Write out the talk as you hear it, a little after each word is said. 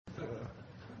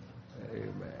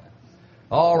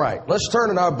All right, let's turn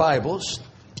in our Bibles.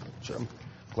 I'm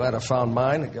glad I found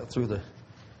mine. I got through the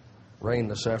rain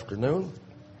this afternoon.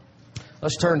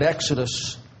 Let's turn to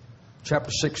Exodus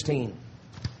chapter 16.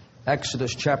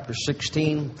 Exodus chapter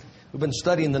 16. We've been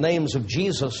studying the names of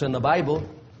Jesus in the Bible,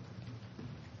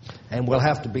 and we'll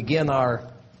have to begin our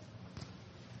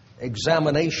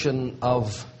examination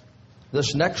of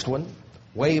this next one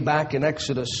way back in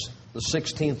Exodus, the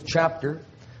 16th chapter.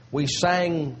 We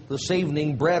sang this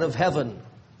evening, Bread of Heaven.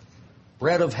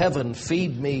 Bread of heaven,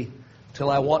 feed me till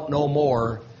I want no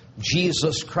more.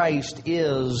 Jesus Christ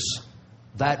is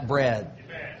that bread.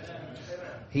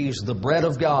 He's the bread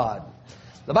of God.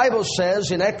 The Bible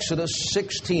says in Exodus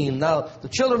 16, now the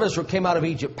children of Israel came out of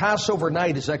Egypt. Passover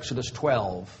night is Exodus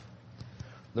 12.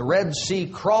 The Red Sea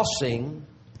crossing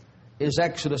is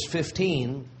Exodus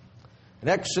 15. In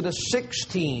Exodus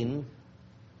 16,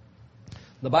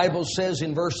 the Bible says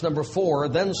in verse number 4,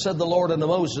 Then said the Lord unto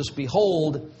Moses,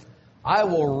 Behold, I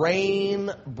will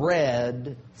rain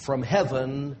bread from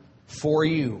heaven for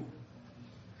you.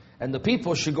 And the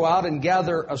people should go out and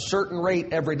gather a certain rate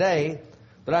every day,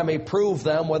 that I may prove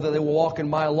them whether they will walk in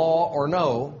my law or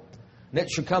no. And it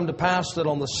shall come to pass that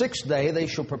on the sixth day they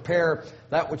shall prepare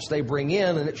that which they bring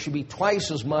in, and it shall be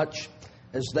twice as much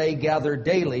as they gather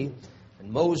daily.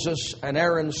 And Moses and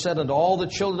Aaron said unto all the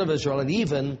children of Israel, And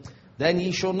even then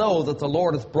ye shall know that the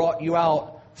Lord hath brought you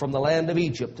out from the land of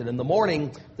Egypt. And in the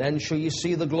morning then shall ye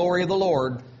see the glory of the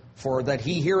Lord, for that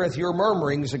he heareth your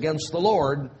murmurings against the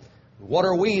Lord. What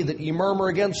are we that ye murmur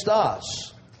against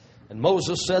us? And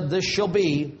Moses said, This shall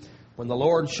be, when the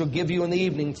Lord shall give you in the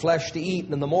evening flesh to eat,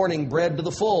 and in the morning bread to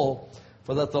the full,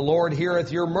 for that the Lord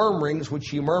heareth your murmurings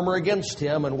which ye murmur against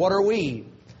him. And what are we?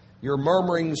 Your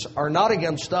murmurings are not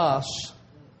against us,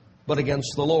 but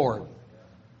against the Lord.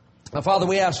 Now, Father,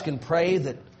 we ask and pray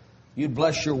that you'd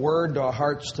bless your word to our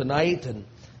hearts tonight and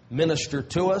minister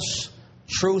to us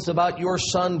truth about your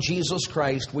Son, Jesus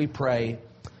Christ, we pray.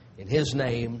 In his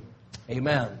name,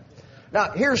 amen.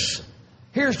 Now, here's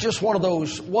just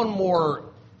one more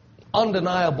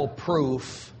undeniable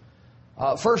proof,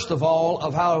 first of all,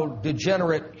 of how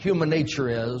degenerate human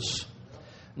nature is.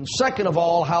 And second of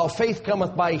all, how faith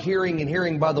cometh by hearing, and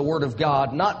hearing by the word of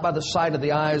God, not by the sight of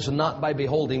the eyes, and not by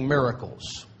beholding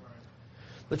miracles.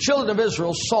 The children of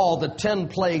Israel saw the 10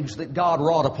 plagues that God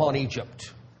wrought upon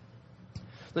Egypt.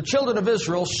 The children of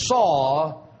Israel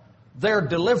saw their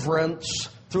deliverance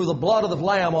through the blood of the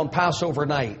Lamb on Passover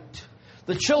night.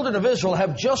 The children of Israel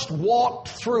have just walked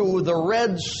through the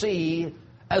Red Sea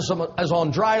as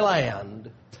on dry land,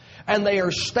 and they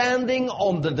are standing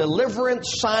on the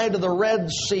deliverance side of the Red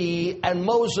Sea, and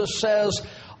Moses says,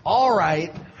 All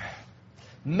right,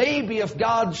 maybe if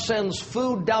God sends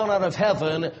food down out of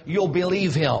heaven, you'll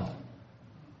believe him.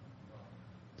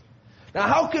 Now,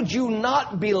 how could you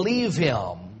not believe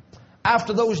him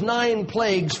after those 9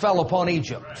 plagues fell upon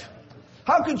Egypt?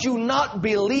 How could you not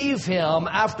believe him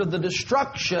after the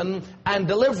destruction and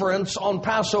deliverance on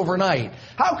Passover night?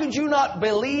 How could you not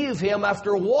believe him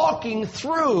after walking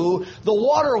through the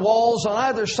water walls on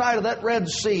either side of that Red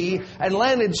Sea and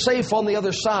landed safe on the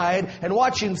other side and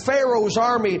watching Pharaoh's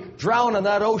army drown in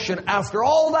that ocean? After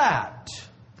all that,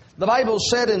 the Bible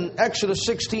said in Exodus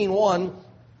 16:1,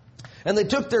 And they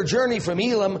took their journey from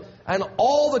Elim, and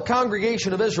all the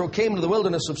congregation of Israel came to the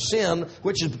wilderness of Sin,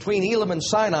 which is between Elim and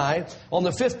Sinai, on the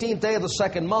 15th day of the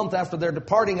 2nd month after their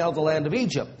departing out of the land of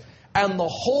Egypt. And the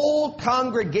whole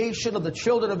congregation of the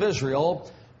children of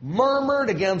Israel murmured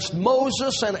against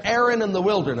Moses and Aaron in the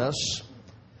wilderness.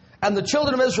 And the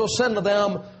children of Israel said to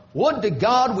them, Would to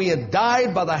God we had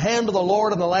died by the hand of the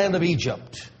Lord in the land of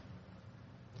Egypt,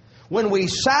 when we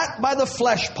sat by the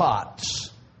flesh pots,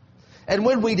 and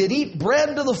when we did eat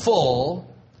bread to the full,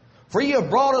 for ye have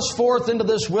brought us forth into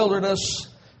this wilderness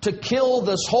to kill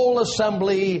this whole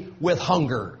assembly with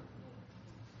hunger.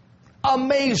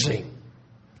 Amazing.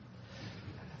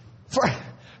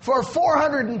 For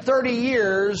 430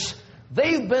 years,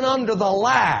 they've been under the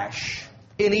lash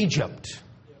in Egypt.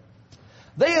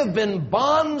 They have been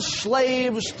bond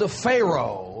slaves to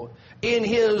Pharaoh in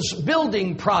his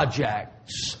building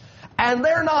projects. And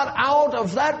they're not out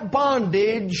of that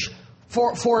bondage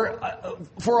for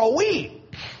a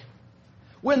week,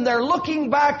 when they're looking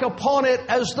back upon it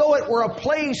as though it were a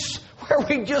place where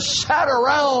we just sat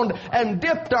around and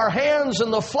dipped our hands in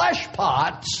the flesh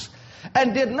pots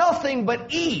and did nothing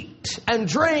but eat and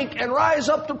drink and rise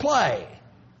up to play.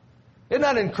 Isn't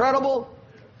that incredible?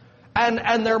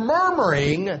 And they're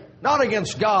murmuring, not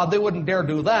against God, they wouldn't dare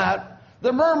do that.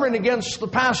 They're murmuring against the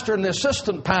pastor and the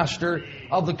assistant pastor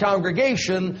of the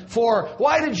congregation for,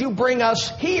 why did you bring us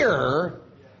here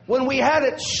when we had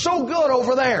it so good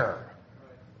over there?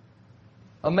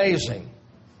 Amazing.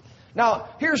 Now,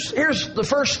 here's the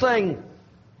first thing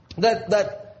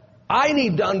that I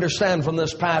need to understand from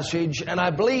this passage, and I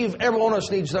believe every one of us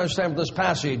needs to understand from this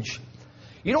passage.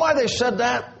 You know why they said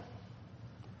that?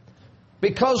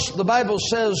 Because the Bible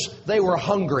says they were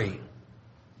hungry.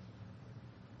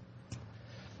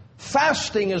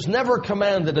 Fasting is never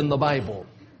commanded in the Bible.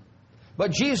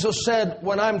 But Jesus said,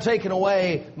 when I'm taken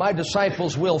away, my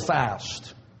disciples will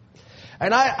fast.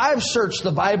 And I've searched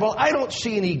the Bible. I don't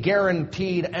see any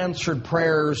guaranteed answered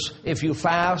prayers if you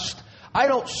fast. I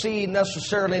don't see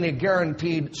necessarily any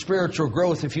guaranteed spiritual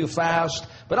growth if you fast.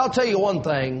 But I'll tell you one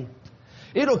thing.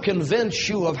 It'll convince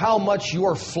you of how much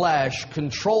your flesh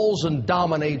controls and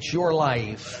dominates your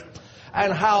life.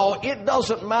 And how it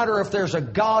doesn't matter if there's a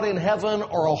God in heaven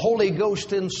or a Holy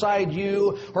Ghost inside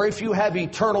you, or if you have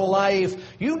eternal life.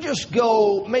 You just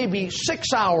go maybe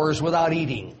 6 hours without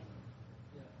eating.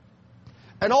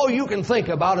 And all you can think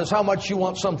about is how much you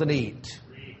want something to eat.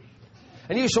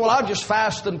 And you say, well, I'll just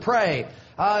fast and pray.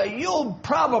 You'll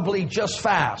probably just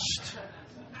fast.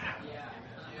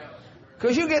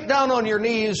 Because you get down on your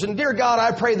knees and, dear God,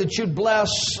 I pray that you'd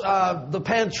bless the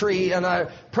pantry, and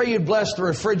I pray you'd bless the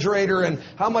refrigerator, and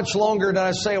how much longer did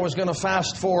I say I was going to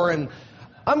fast for? And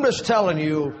I'm just telling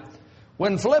you,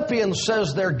 when Philippians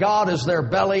says their God is their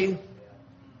belly,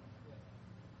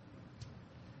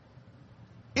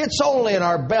 it's only in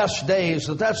our best days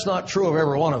that that's not true of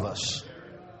every one of us.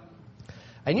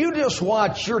 And you just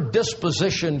watch your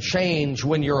disposition change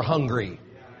when you're hungry.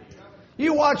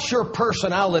 You watch your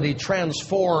personality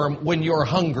transform when you're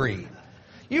hungry.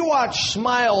 You watch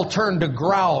smile turn to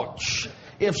grouch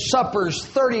if supper's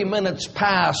 30 minutes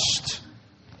past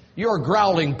your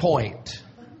growling point.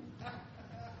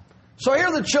 So here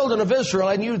are the children of Israel,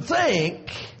 and you'd think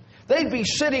they'd be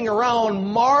sitting around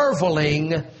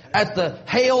marveling at the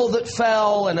hail that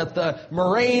fell, and at the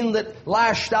rain that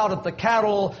lashed out at the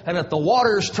cattle, and at the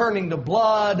waters turning to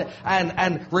blood,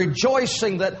 and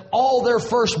rejoicing that all their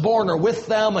firstborn are with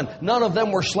them, and none of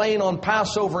them were slain on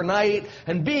Passover night,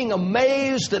 and being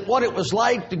amazed at what it was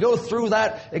like to go through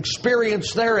that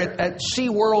experience there at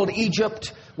SeaWorld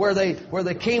Egypt, where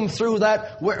they came through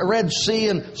that Red Sea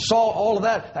and saw all of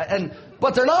that.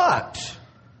 But they're not,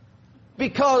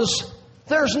 because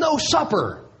there's no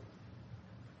supper.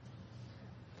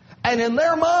 And in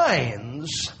their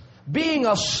minds, being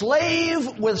a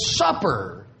slave with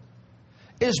supper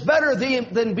is better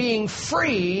than being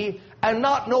free and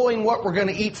not knowing what we're going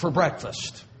to eat for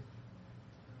breakfast.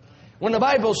 When the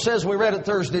Bible says, we read it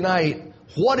Thursday night,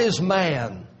 what is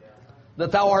man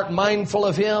that thou art mindful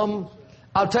of him?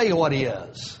 I'll tell you what he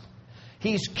is.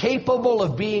 He's capable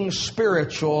of being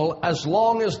spiritual as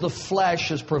long as the flesh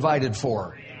is provided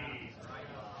for.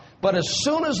 But as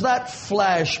soon as that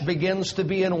flesh begins to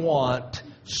be in want,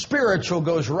 spiritual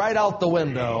goes right out the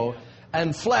window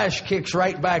and flesh kicks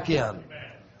right back in.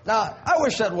 Now, I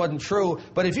wish that wasn't true,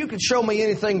 but if you could show me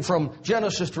anything from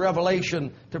Genesis to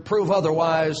Revelation to prove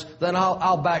otherwise, then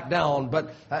I'll back down.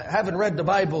 But having read the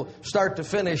Bible start to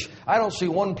finish, I don't see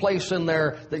one place in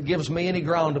there that gives me any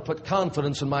ground to put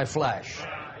confidence in my flesh.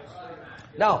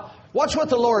 Now, watch what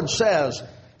the Lord says.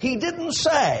 He didn't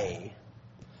say,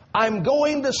 I'm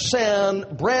going to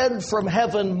send bread from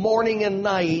heaven morning and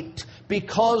night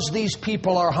because these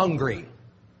people are hungry.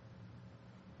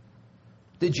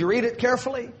 Did you read it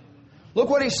carefully? Look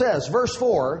what he says, verse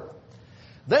 4.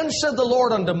 Then said the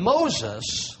Lord unto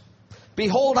Moses,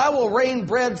 behold, I will rain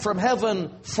bread from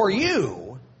heaven for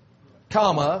you,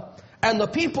 and the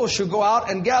people shall go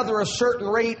out and gather a certain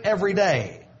rate every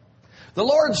day. The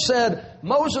Lord said,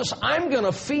 Moses, I'm going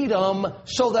to feed them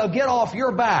so they'll get off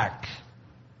your back.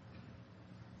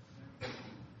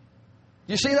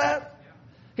 You see that?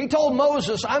 He told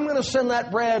Moses, I'm going to send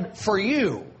that bread for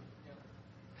you.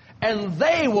 And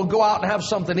they will go out and have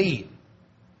something to eat.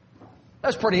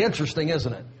 That's pretty interesting,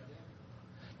 isn't it?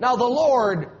 Now the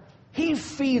Lord, He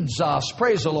feeds us,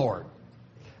 praise the Lord.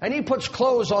 And He puts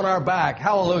clothes on our back,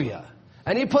 hallelujah.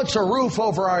 And He puts a roof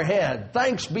over our head,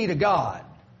 thanks be to God.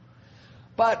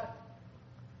 But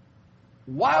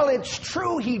while it's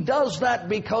true He does that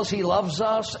because He loves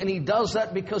us, and He does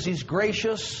that because He's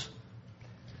gracious,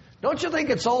 don't you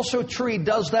think it's also true He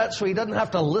does that so He doesn't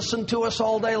have to listen to us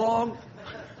all day long?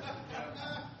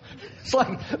 It's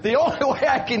like the only way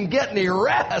I can get any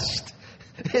rest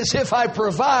is if I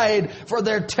provide for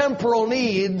their temporal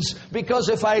needs, because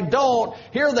if I don't,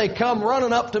 here they come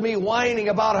running up to me whining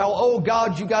about how, oh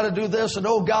God, you got to do this, and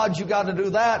oh God, you got to do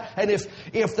that. And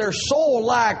if their soul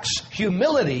lacks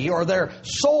humility, or their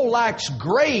soul lacks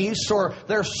grace, or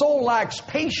their soul lacks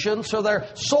patience, or their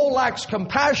soul lacks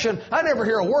compassion, I never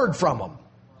hear a word from them.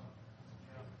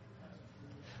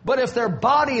 But if their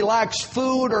body lacks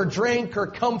food or drink or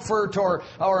comfort or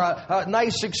a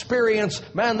nice experience,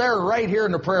 man, they're right here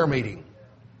in the prayer meeting.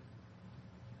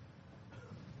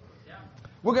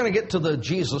 We're going to get to the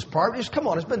Jesus part. Just come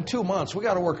on, it's been 2 months. We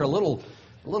got to work a little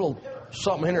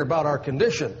something in here about our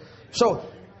condition. So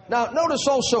now notice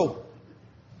also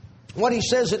what he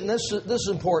says, and this is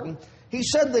important. He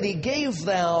said that he gave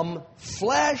them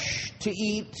flesh to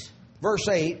eat, verse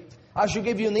 8. I shall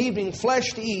give you in the evening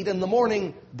flesh to eat, in the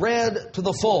morning bread to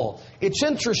the full. It's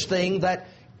interesting that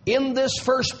in this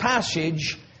first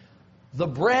passage, the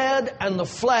bread and the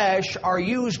flesh are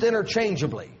used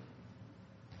interchangeably.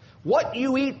 What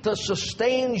you eat that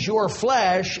sustains your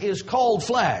flesh is called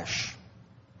flesh.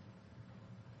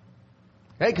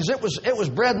 Okay, because it was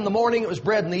bread in the morning, it was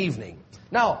bread in the evening.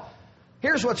 Now,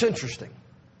 here's what's interesting.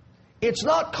 It's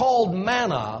not called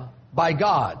manna by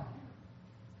God.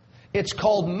 It's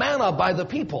called manna by the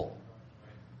people.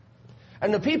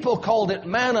 And the people called it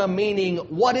manna, meaning,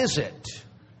 what is it?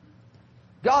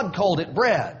 God called it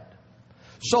bread.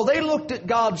 So they looked at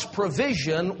God's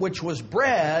provision, which was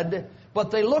bread,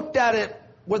 but they looked at it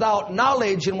without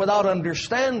knowledge and without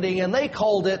understanding, and they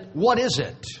called it, what is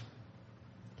it?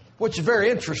 Which is very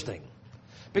interesting.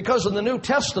 Because in the New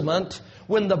Testament,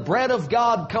 when the bread of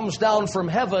God comes down from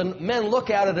heaven, men look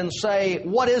at it and say,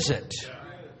 what is it?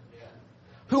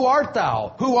 Who art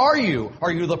thou? Who are you? Are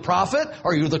you the prophet?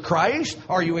 Are you the Christ?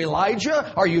 Are you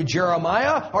Elijah? Are you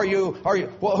Jeremiah?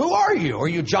 Well, who are you? Are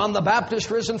you John the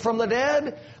Baptist risen from the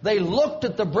dead? They looked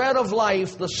at the bread of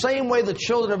life the same way the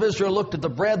children of Israel looked at the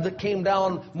bread that came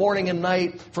down morning and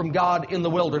night from God in the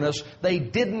wilderness. They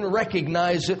didn't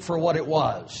recognize it for what it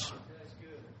was.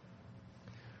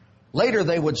 Later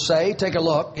they would say, take a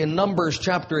look, in Numbers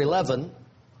chapter 11.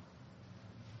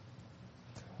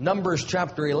 Numbers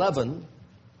chapter 11.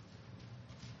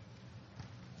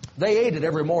 They ate it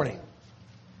every morning.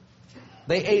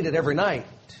 They ate it every night.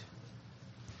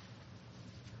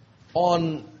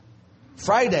 On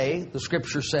Friday, the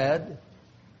Scripture said,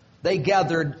 they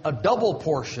gathered a double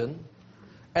portion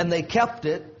and they kept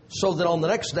it so that on the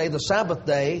next day, the Sabbath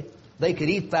day, they could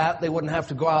eat that. They wouldn't have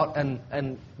to go out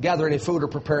and gather any food or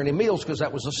prepare any meals because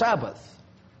that was the Sabbath.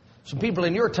 Some people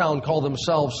in your town call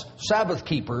themselves Sabbath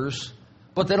keepers,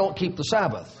 but they don't keep the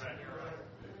Sabbath.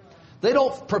 They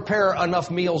don't prepare enough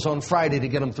meals on Friday to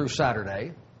get them through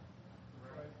Saturday.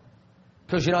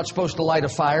 Because you're not supposed to light a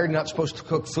fire, you're not supposed to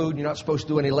cook food, you're not supposed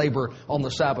to do any labor on the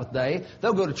Sabbath day.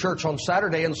 They'll go to church on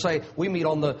Saturday and say, we meet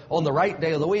on the right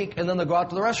day of the week, and then they'll go out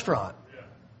to the restaurant.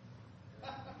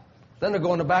 Then they'll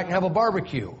go in the back and have a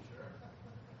barbecue.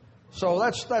 So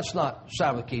that's not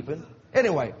Sabbath keeping.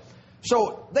 Anyway,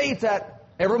 so they eat that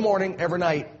every morning, every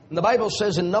night. And the Bible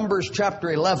says in Numbers chapter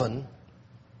 11,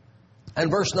 and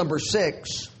verse number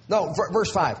 6, no,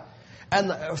 verse 5,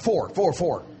 and 4.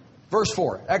 Verse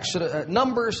 4,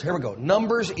 Numbers, here we go,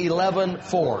 Numbers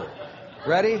 11:4.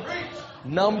 Ready?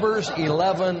 Numbers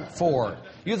 11:4.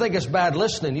 You think it's bad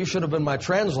listening, you should have been my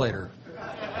translator.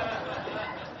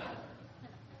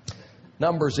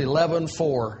 Numbers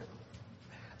 11:4.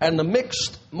 And the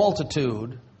mixed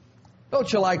multitude,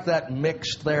 don't you like that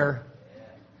mixed there?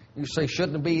 You say,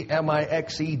 shouldn't it be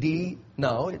M-I-X-E-D?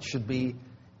 No, it should be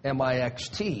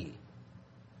M-I-X-T.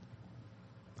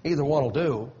 Either one will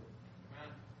do.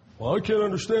 Well, I can't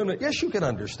understand it. Yes, you can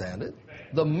understand it.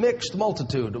 The mixed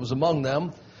multitude that was among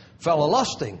them fell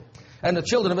a-lusting. And the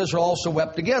children of Israel also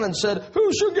wept again and said,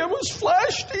 who shall give us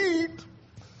flesh to eat?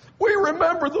 We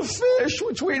remember the fish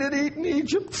which we did eat in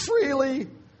Egypt freely.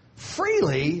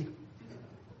 Freely?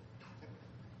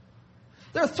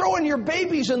 They're throwing your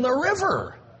babies in the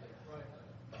river.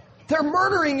 They're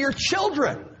murdering your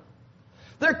children.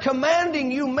 They're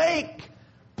commanding you make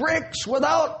bricks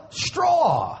without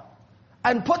straw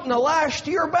and putting a lash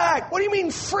to your back. What do you mean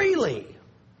freely?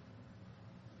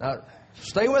 Now,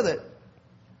 stay with it.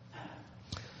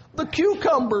 The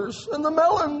cucumbers and the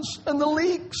melons and the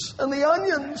leeks and the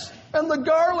onions and the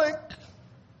garlic.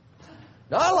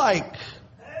 Now,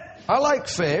 I like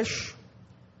fish.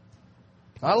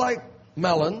 I like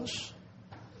melons.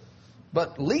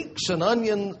 But leeks and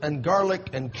onion and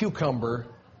garlic and cucumber,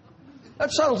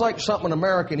 that sounds like something an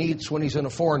American eats when he's in a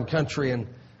foreign country and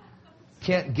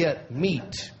can't get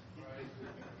meat.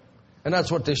 And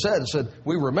that's what they said. It said,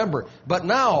 we remember. But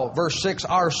now, verse 6,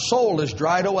 our soul is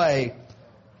dried away.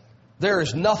 There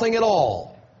is nothing at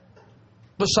all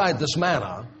beside this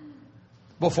manna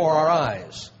before our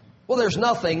eyes. Well, there's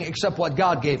nothing except what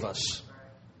God gave us.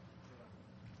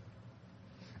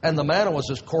 And the manna was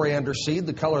as coriander seed.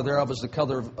 The color thereof is the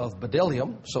color of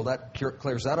bdellium. So that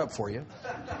clears that up for you.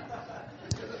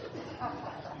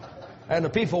 And the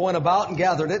people went about and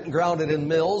gathered it and ground it in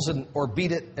mills or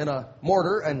beat it in a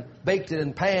mortar and baked it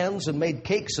in pans and made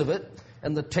cakes of it.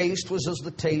 And the taste was as the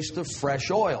taste of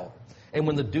fresh oil. And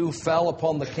when the dew fell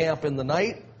upon the camp in the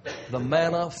night, the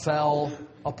manna fell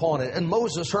upon it. And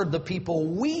Moses heard the people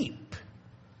weep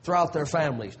throughout their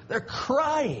families. They're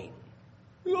crying.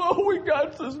 Oh, we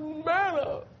got this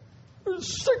manna. We're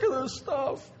sick of this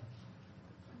stuff.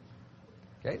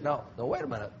 Okay, now wait a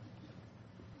minute.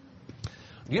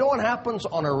 You know what happens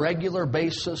on a regular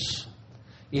basis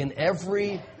in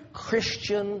every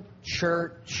Christian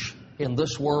church in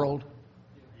this world?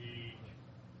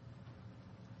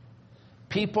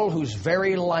 People whose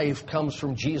very life comes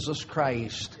from Jesus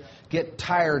Christ get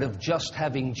tired of just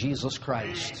having Jesus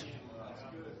Christ.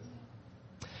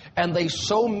 And they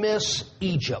so miss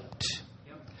Egypt.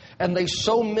 And they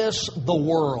so miss the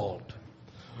world.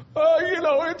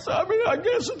 I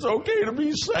guess it's okay to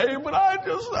be saved, but I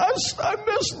miss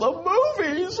the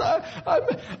movies. I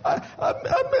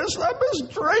miss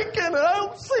drinking, and I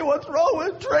don't see what's wrong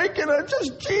with drinking. It's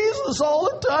just Jesus all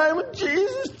the time, and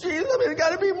Jesus. I mean, it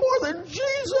got to be more than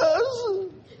Jesus.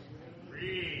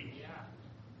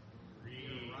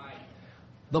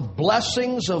 The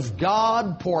blessings of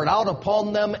God poured out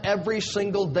upon them every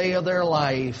single day of their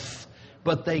life,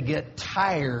 but they get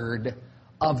tired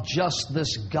of just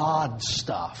this God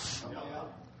stuff.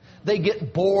 They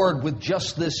get bored with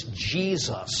just this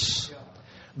Jesus.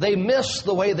 They miss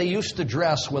the way they used to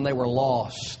dress when they were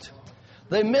lost.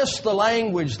 They miss the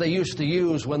language they used to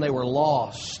use when they were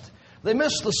lost. They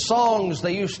miss the songs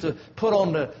they used to put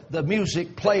on the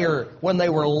music player when they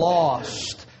were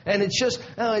lost. And it's just,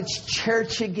 it's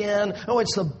church again. Oh,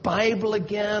 it's the Bible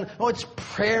again. Oh, it's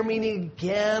prayer meeting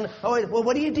again. Oh, well,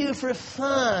 what do you do for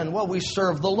fun? Well, we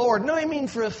serve the Lord. No, I mean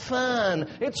for fun.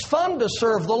 It's fun to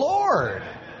serve the Lord.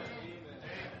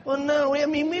 Well, no,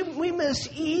 we miss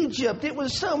Egypt. It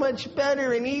was so much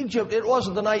better in Egypt. It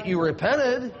wasn't the night you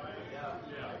repented.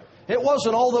 It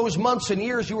wasn't all those months and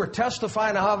years you were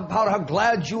testifying how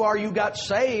glad you are you got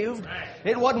saved.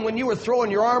 It wasn't when you were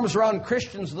throwing your arms around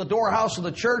Christians at the doorhouse of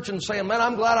the church and saying, man,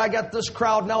 I'm glad I got this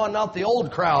crowd now and not the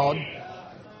old crowd.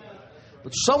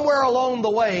 But somewhere along the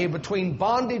way, between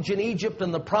bondage in Egypt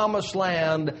and the promised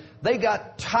land, they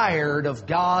got tired of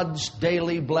God's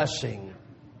daily blessing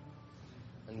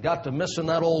and got to missing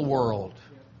that old world.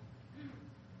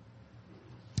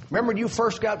 Remember when you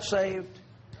first got saved?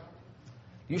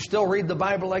 You still read the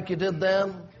Bible like you did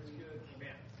then?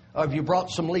 Or have you brought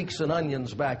some leeks and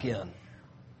onions back in?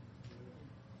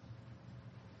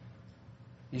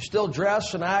 You still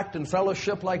dress and act and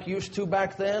fellowship like you used to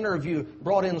back then? Or have you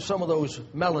brought in some of those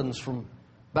melons from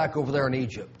back over there in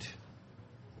Egypt?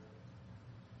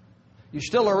 You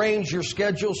still arrange your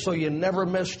schedule so you never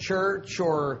miss church?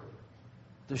 Or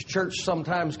does church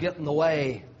sometimes get in the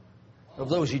way of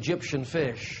those Egyptian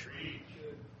fish?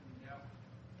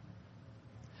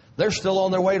 They're still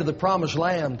on their way to the promised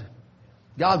land.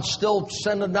 God's still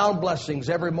sending down blessings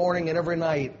every morning and every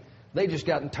night. They just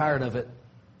gotten tired of it.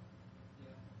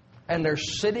 And they're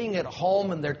sitting at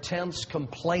home in their tents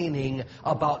complaining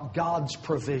about God's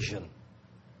provision.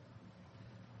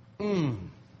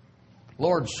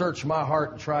 Lord, search my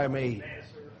heart and try me.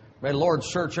 May the Lord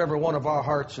search every one of our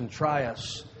hearts and try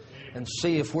us. And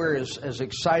see if we're as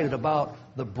excited about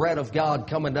the bread of God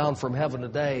coming down from heaven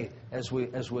today as we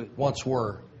once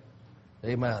were.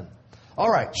 Amen.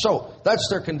 All right, so that's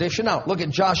their condition. Now, look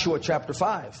at Joshua chapter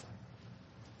 5.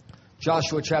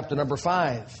 Joshua chapter number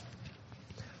 5.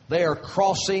 They are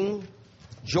crossing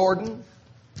Jordan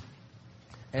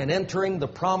and entering the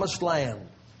promised land.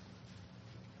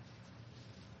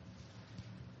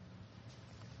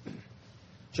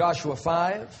 Joshua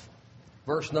 5,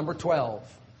 verse number 12.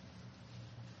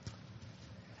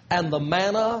 And the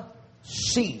manna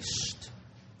ceased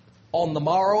on the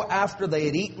morrow after they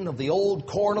had eaten of the old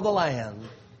corn of the land.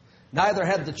 Neither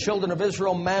had the children of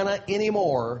Israel manna any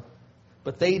more,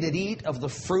 but they did eat of the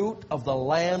fruit of the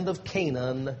land of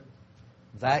Canaan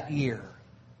that year.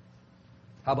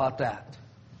 How about that?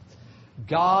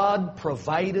 God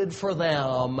provided for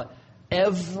them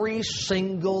every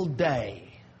single day.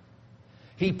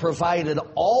 He provided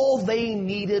all they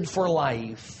needed for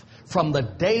life from the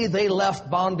day they left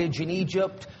bondage in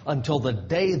Egypt until the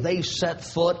day they set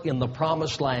foot in the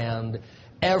promised land.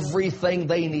 Everything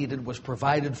they needed was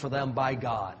provided for them by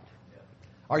God.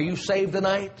 Are you saved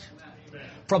tonight?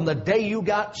 From the day you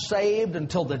got saved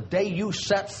until the day you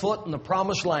set foot in the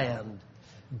promised land,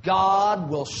 God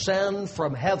will send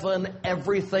from heaven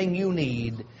everything you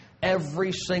need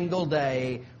every single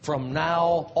day from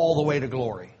now all the way to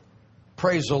glory.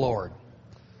 Praise the Lord.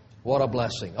 What a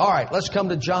blessing. All right, let's come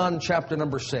to John chapter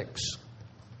number 6.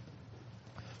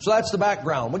 So that's the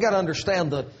background. We've got to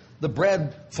understand the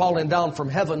bread falling down from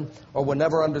heaven, or we'll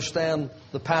never understand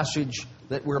the passage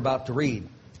that we're about to read.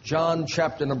 John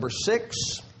chapter number 6.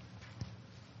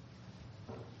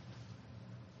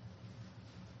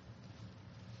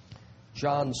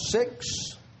 John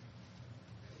 6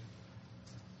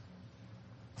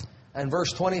 and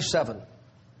verse 27.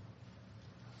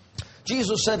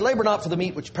 Jesus said, "Labor not for the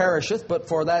meat which perisheth, but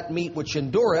for that meat which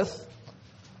endureth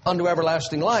unto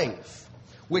everlasting life,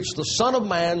 which the Son of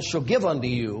Man shall give unto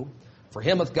you. For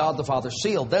him hath God the Father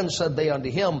sealed." Then said they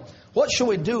unto him, "What shall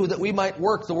we do that we might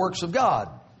work the works of God?"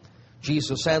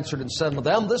 Jesus answered and said unto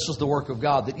them, "This is the work of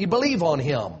God, that ye believe on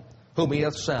him whom he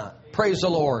hath sent." Praise the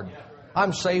Lord.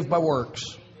 I'm saved by works.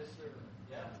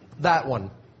 That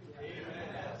one.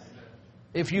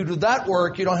 If you do that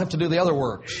work, you don't have to do the other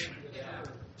works.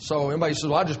 So anybody says,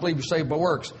 "Well, I just believe you're saved by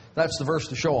works." That's the verse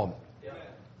to show them.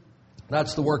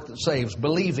 That's the work that saves,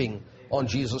 believing on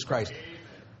Jesus Christ.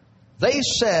 They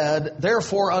said,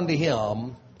 therefore, unto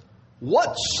him,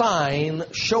 "What sign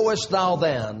showest thou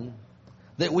then,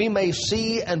 that we may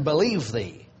see and believe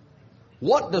thee?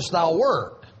 What dost thou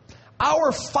work?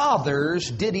 Our fathers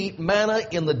did eat manna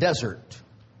in the desert.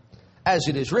 As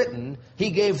it is written, he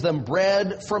gave them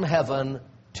bread from heaven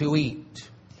to eat."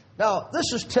 Now,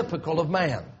 this is typical of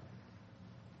man.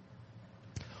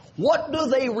 What do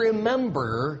they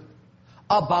remember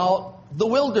about the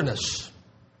wilderness?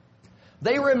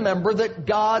 They remember that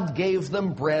God gave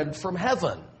them bread from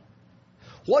heaven.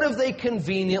 What have they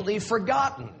conveniently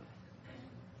forgotten?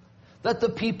 That the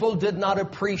people did not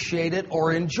appreciate it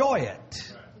or enjoy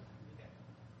it.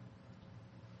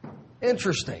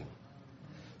 Interesting.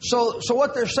 So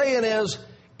what they're saying is,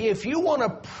 if you want to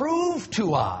prove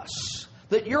to us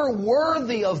that you're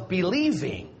worthy of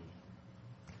believing,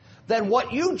 then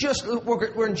what you just,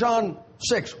 we're in John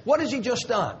 6, what has he just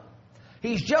done?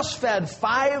 He's just fed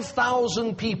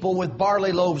 5,000 people with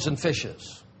barley loaves and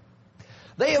fishes.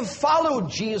 They have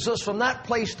followed Jesus from that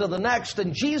place to the next,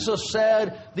 and Jesus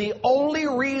said, "The only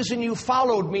reason you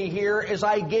followed me here is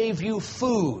I gave you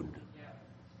food."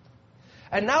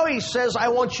 And now he says, "I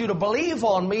want you to believe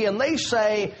on me." And they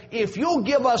say, "If you'll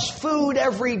give us food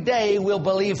every day, we'll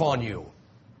believe on you."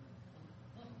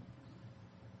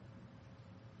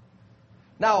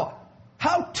 Now,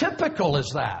 how typical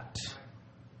is that?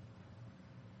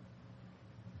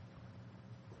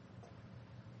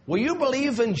 Will you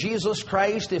believe in Jesus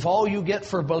Christ if all you get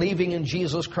for believing in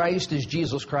Jesus Christ is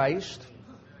Jesus Christ?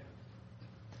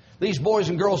 These boys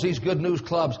and girls, these good news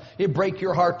clubs, it break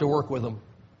your heart to work with them.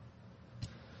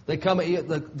 They come,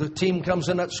 the team comes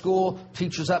in at school,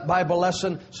 teaches that Bible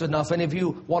lesson, says, "Now, if any of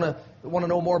you want to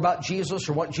know more about Jesus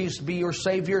or want Jesus to be your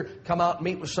Savior, come out and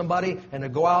meet with somebody." And they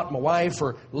go out, my wife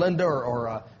or Linda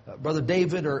or Brother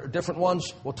David or different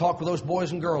ones will talk with those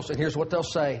boys and girls. And here's what they'll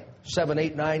say. 7,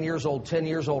 8, 9 years old, 10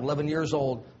 years old, 11 years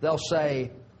old. They'll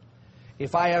say,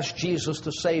 "If I ask Jesus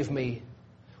to save me,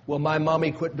 will my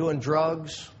mommy quit doing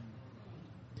drugs?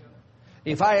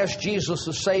 If I ask Jesus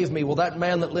to save me, will that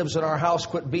man that lives in our house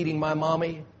quit beating my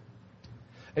mommy?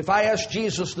 If I ask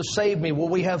Jesus to save me, will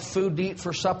we have food to eat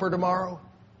for supper tomorrow?"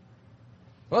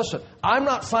 Listen, I'm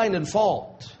not finding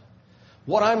fault.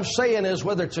 What I'm saying is,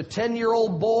 whether it's a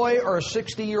 10-year-old boy or a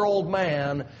 60-year-old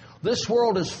man, this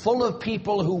world is full of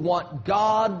people who want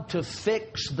God to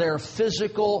fix their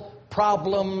physical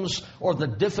problems or the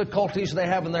difficulties they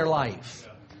have in their life.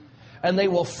 And they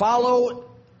will follow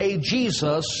a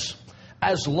Jesus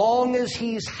as long as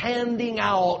he's handing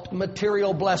out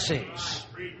material blessings.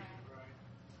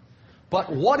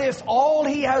 But what if all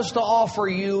he has to offer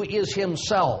you is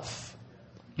himself?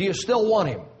 Do you still want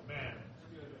him?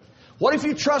 What if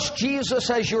you trust Jesus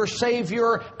as your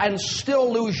Savior and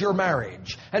still lose your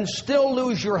marriage, and still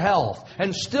lose your health,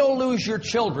 and still lose your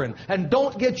children, and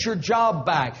don't get your job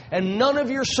back, and none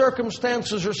of your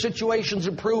circumstances or situations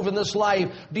improve in this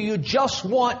life? Do you just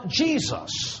want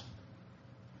Jesus?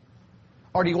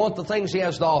 Or do you want the things he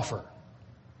has to offer?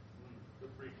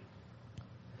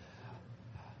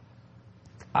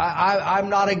 I'm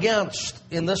not against,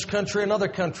 in this country and other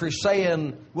countries,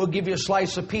 saying, "We'll give you a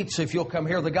slice of pizza if you'll come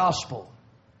hear the gospel."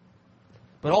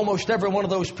 But almost every one of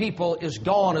those people is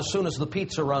gone as soon as the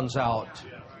pizza runs out.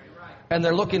 And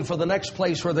they're looking for the next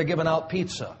place where they're giving out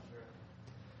pizza.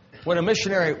 When a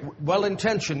missionary,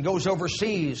 well-intentioned, goes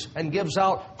overseas and gives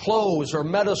out clothes or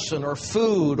medicine or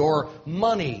food or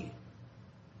money,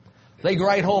 they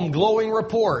write home glowing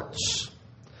reports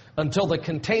until the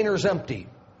container's empty.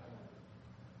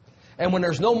 And when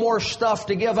there's no more stuff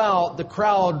to give out, the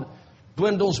crowd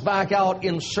dwindles back out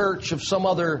in search of some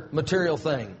other material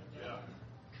thing.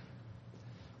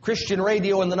 Christian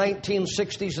radio in the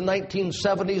 1960s and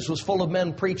 1970s was full of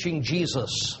men preaching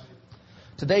Jesus.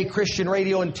 Today, Christian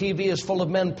radio and TV is full of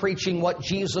men preaching what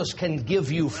Jesus can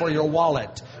give you for your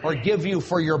wallet, or give you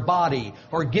for your body,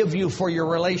 or give you for your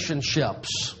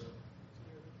relationships.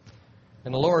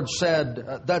 And the Lord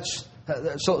said,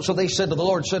 so they said to the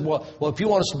Lord, well, if you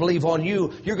want us to believe on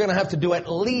you, you're going to have to do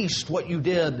at least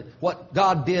what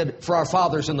God did for our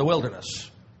fathers in the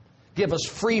wilderness. Give us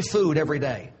free food every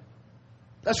day.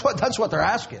 That's what they're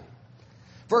asking.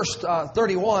 Verse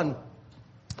 31,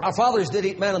 our fathers did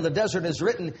eat manna in the desert, as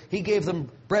written, He gave them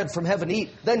bread from heaven to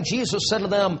eat. Then Jesus said to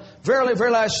them, verily,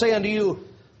 verily, I say unto you,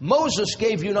 Moses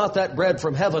gave you not that bread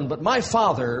from heaven, but my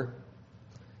Father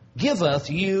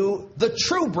giveth you the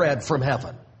true bread from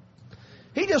heaven.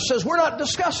 He just says, we're not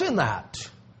discussing that.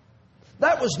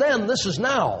 That was then, this is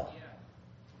now.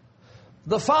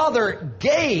 The Father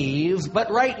gave, but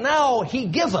right now He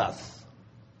giveth.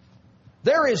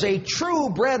 There is a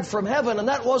true bread from heaven, and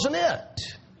that wasn't it.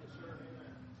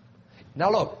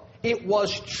 Now look, it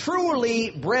was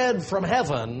truly bread from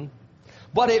heaven,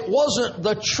 but it wasn't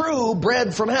the true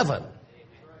bread from heaven.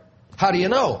 How do you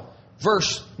know?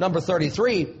 Verse number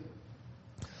 33.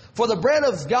 For the bread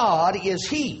of God is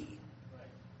He.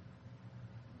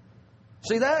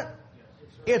 See that?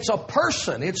 It's a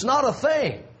person. It's not a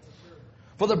thing.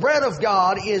 For the bread of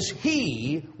God is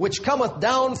He which cometh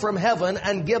down from heaven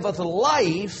and giveth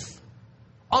life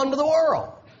unto the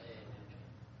world.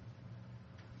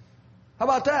 How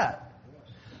about that?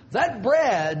 That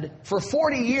bread for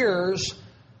 40 years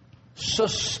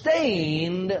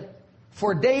sustained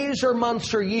for days or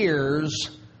months or years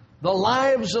the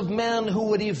lives of men who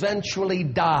would eventually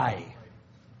die.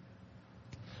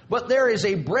 But there is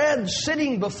a bread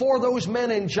sitting before those men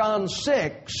in John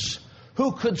 6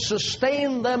 who could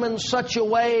sustain them in such a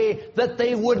way that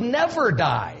they would never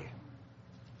die.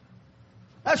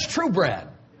 That's true bread.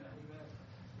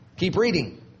 Keep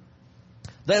reading.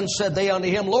 Then said they unto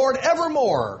Him, Lord,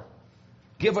 evermore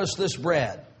give us this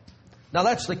bread. Now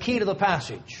that's the key to the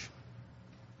passage.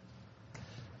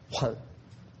 What?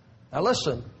 Now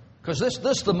listen, because this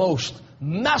is the most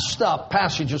messed up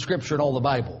passage of Scripture in all the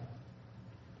Bible.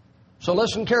 So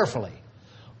listen carefully.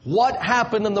 What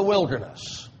happened in the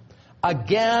wilderness?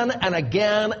 Again and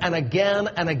again and again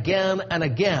and again and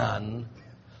again,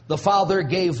 the Father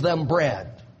gave them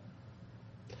bread.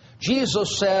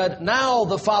 Jesus said, now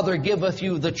the Father giveth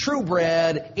you the true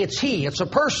bread. It's He, it's a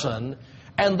person.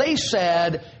 And they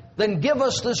said, then give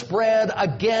us this bread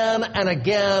again and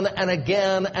again and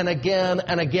again and again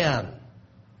and again.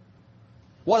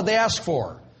 What did they ask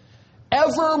for?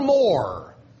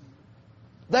 Evermore.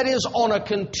 That is, on a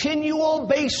continual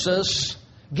basis,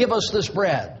 give us this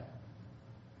bread.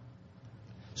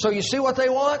 So you see what they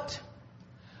want?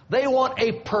 They want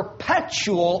a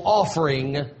perpetual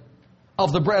offering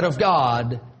of the bread of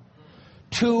God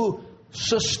to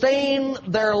sustain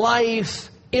their life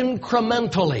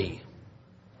incrementally.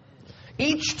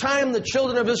 Each time the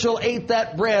children of Israel ate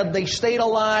that bread, they stayed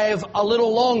alive a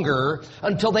little longer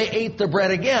until they ate the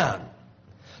bread again.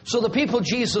 So the people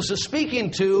Jesus is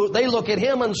speaking to, they look at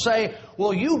Him and say,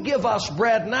 well, you give us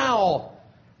bread now,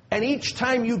 and each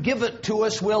time you give it to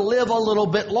us, we'll live a little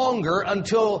bit longer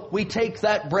until we take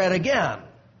that bread again.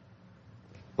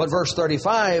 But verse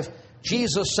 35,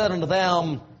 Jesus said unto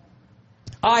them,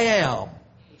 I am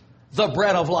the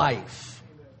bread of life.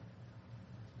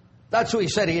 That's who He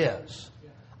said He is.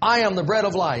 I am the bread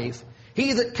of life.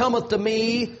 He that cometh to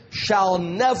me shall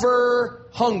never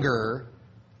hunger,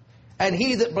 and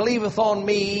he that believeth on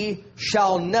me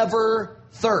shall never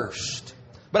thirst.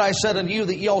 But I said unto you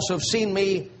that ye also have seen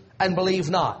me and believe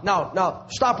not. Now,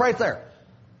 stop right there.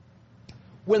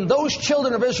 When those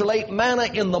children of Israel ate manna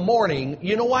in the morning,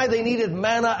 you know why they needed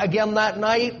manna again that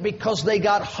night? Because they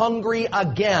got hungry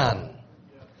again.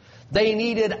 They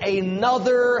needed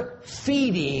another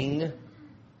feeding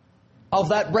of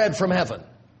that bread from heaven.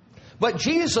 But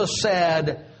Jesus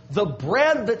said, the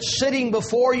bread that's sitting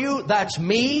before you, that's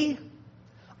me.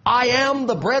 I am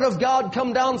the bread of God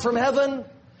come down from heaven.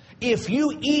 If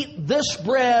you eat this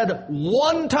bread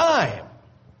one time,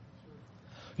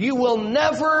 you will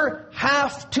never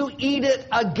have to eat it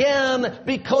again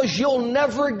because you'll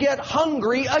never get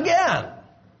hungry again.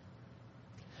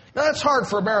 Now that's hard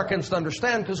for Americans to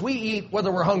understand because we eat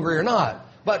whether we're hungry or not.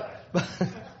 But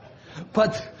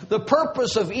the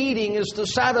purpose of eating is to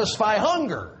satisfy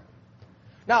hunger.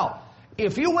 Now,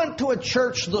 if you went to a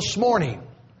church this morning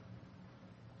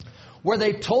where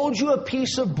they told you a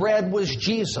piece of bread was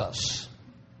Jesus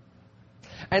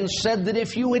and said that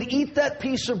if you would eat that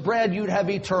piece of bread, you'd have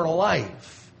eternal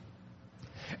life,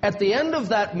 At the end of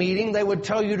that meeting, they would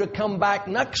tell you to come back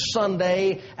next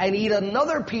Sunday and eat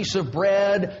another piece of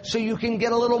bread so you can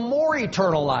get a little more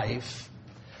eternal life.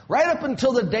 Right up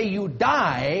until the day you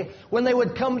die, when they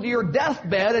would come to your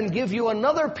deathbed and give you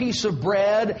another piece of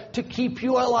bread to keep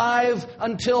you alive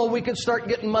until we could start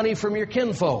getting money from your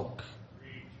kinfolk.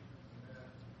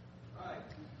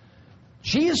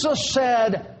 Jesus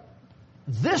said,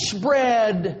 this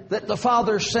bread that the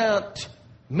Father sent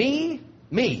me,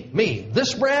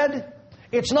 this bread,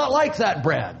 it's not like that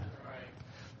bread.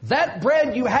 That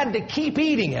bread, you had to keep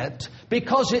eating it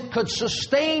because it could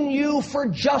sustain you for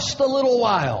just a little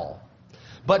while.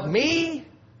 But me,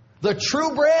 the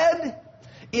true bread,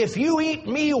 if you eat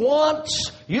me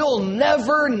once, you'll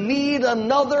never need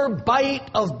another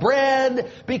bite of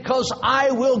bread because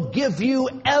I will give you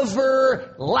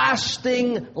everlasting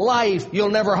life.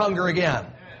 You'll never hunger again.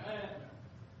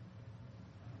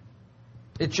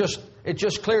 It's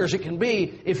just clear as it can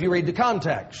be if you read the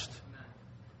context.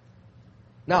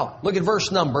 Now, look at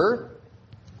verse number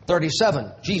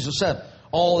 37. Jesus said,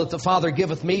 all that the Father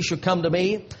giveth me shall come to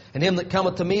me, and him that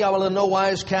cometh to me I will in no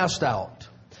wise cast out.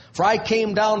 For I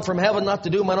came down from heaven not to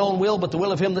do mine own will, but the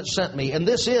will of him that sent me. And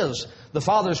this is the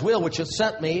Father's will which hath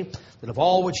sent me, that of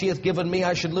all which he hath given me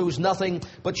I should lose nothing,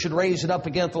 but should raise it up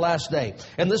again at the last day.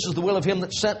 And this is the will of him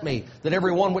that sent me, that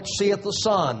every one which seeth the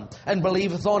Son and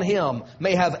believeth on him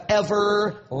may have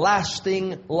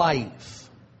everlasting life.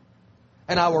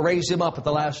 And I will raise him up at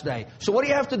the last day. So what do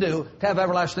you have to do to have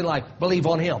everlasting life? Believe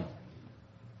on him.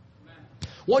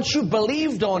 Once you've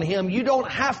believed on him, you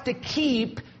don't have to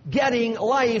keep getting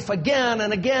life again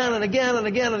and again and again and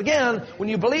again and again. When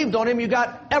you believed on him, you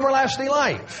got everlasting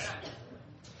life.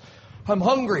 I'm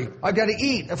hungry. I've got to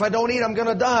eat. If I don't eat, I'm going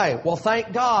to die. Well,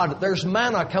 thank God there's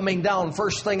manna coming down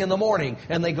first thing in the morning,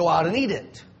 and they go out and eat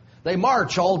it. They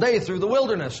march all day through the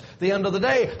wilderness. The end of the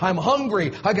day, I'm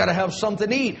hungry. I got to have something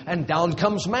to eat. And down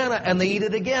comes manna, and they eat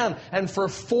it again. And for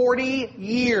 40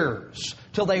 years,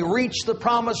 till they reached the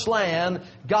promised land,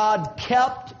 God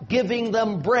kept giving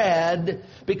them bread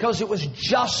because it was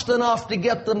just enough to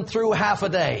get them through half a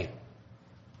day.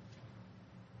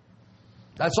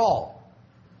 That's all.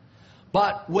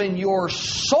 But when your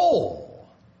soul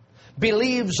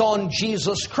believes on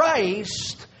Jesus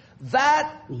Christ,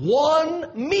 that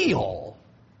one meal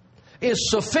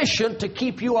is sufficient to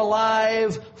keep you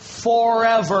alive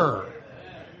forever.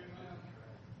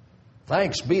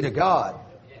 Thanks be to God.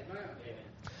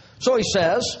 So he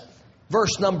says,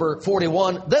 verse number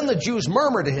 41, then the Jews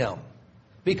murmured to him,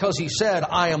 because he said,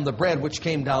 I am the bread which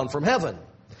came down from heaven.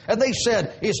 And they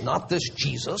said, is not this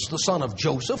Jesus, the son of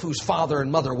Joseph, whose father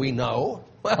and mother we know?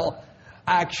 Well,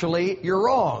 actually, you're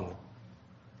wrong.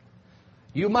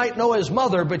 You might know his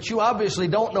mother, but you obviously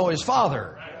don't know his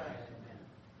father.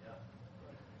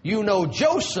 You know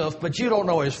Joseph, but you don't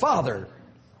know his father.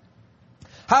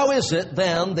 How is it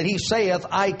then that he saith,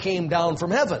 I came down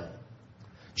from heaven?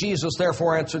 Jesus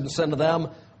therefore answered and said to them,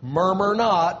 murmur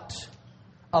not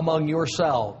among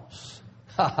yourselves.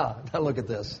 Now look at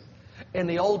this. In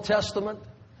the Old Testament,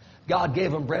 God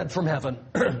gave them bread from heaven.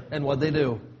 And what'd they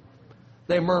do?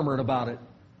 They murmured about it.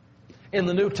 In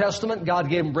the New Testament, God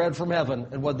gave them bread from heaven.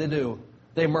 And what'd they do?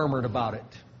 They murmured about it.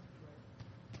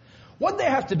 What'd they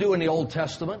have to do in the Old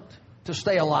Testament to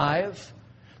stay alive?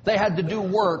 They had to do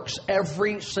works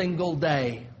every single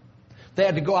day. They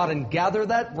had to go out and gather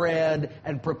that bread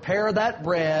and prepare that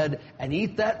bread and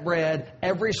eat that bread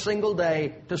every single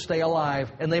day to stay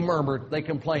alive. And they murmured, they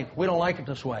complained, we don't like it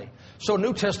this way. So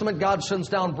New Testament, God sends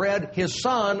down bread, His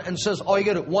Son, and says, all you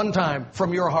get it one time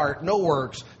from your heart, no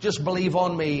works, just believe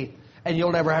on me, and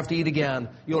you'll never have to eat again.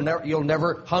 You'll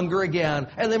never hunger again.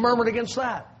 And they murmured against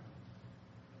that.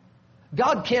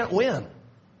 God can't win.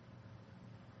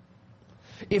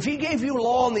 If He gave you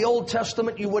law in the Old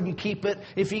Testament, you wouldn't keep it.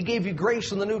 If He gave you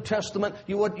grace in the New Testament,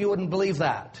 you wouldn't believe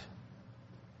that.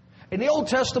 In the Old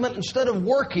Testament, instead of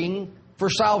working for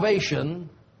salvation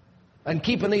and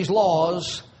keeping these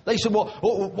laws, they said,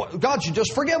 well, God should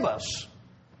just forgive us.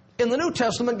 In the New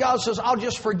Testament, God says, I'll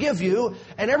just forgive you.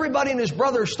 And everybody and his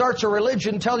brother starts a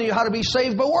religion telling you how to be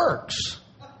saved by works.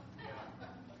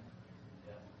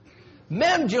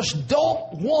 Men just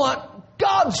don't want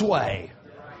God's way.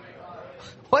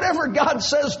 Whatever God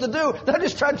says to do, they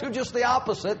just try to do just the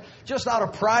opposite, just out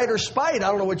of pride or spite. I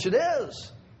don't know which it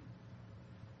is.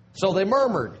 So they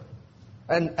murmured.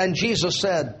 And Jesus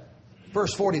said,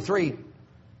 verse 43,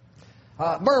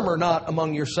 murmur not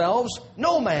among yourselves.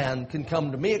 No man can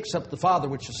come to me except the Father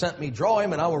which has sent me draw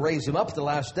him, and I will raise him up at the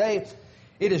last day.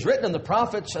 It is written in the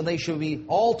prophets, and they shall be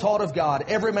all taught of God.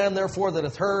 Every man therefore that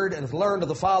hath heard and hath learned of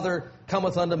the Father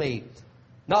cometh unto me.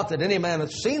 Not that any man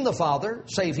hath seen the Father,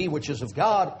 save he which is of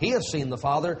God. He hath seen the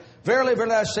Father. Verily,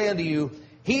 verily, I say unto you,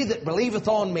 he that believeth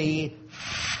on me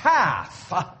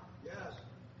hath.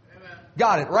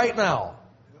 Got it right now.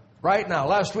 Right now.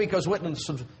 Last week I was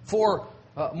witnessing 4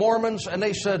 Mormons, and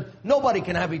they said, nobody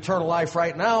can have eternal life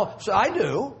right now. So I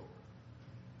do.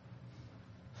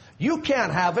 You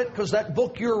can't have it because that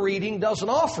book you're reading doesn't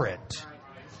offer it.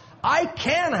 I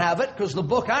can have it because the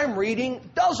book I'm reading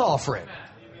does offer it.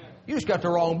 You just got the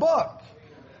wrong book.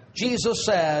 Jesus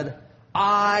said,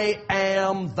 I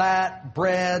am that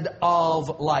bread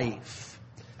of life.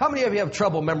 How many of you have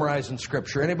trouble memorizing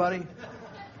Scripture? Anybody?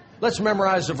 Let's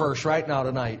memorize the verse right now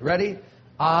tonight. Ready?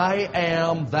 I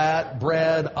am that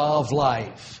bread of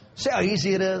life. See how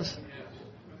easy it is?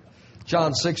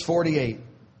 John 6:48.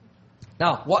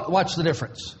 Now, watch the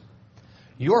difference.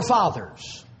 Your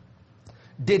fathers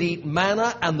did eat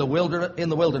manna in the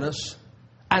wilderness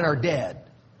and are dead.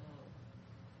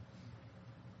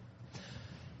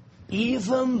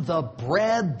 Even the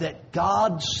bread that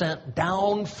God sent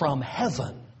down from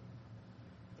heaven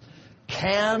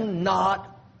cannot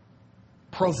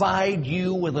provide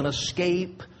you with an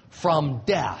escape from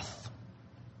death.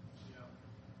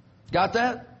 Got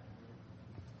that?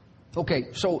 Okay,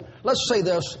 so let's say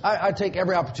this. I take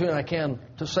every opportunity I can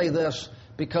to say this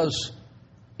because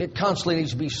it constantly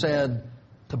needs to be said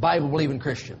to Bible-believing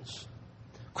Christians.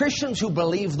 Christians who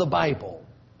believe the Bible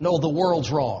know the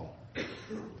world's wrong.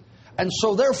 And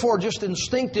so therefore, just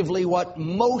instinctively, what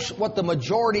the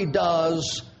majority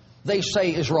does, they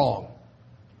say is wrong.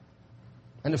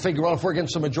 And they figure, well, if we're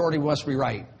against the majority, we must be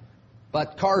right.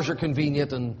 But cars are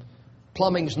convenient, and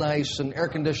plumbing's nice, and air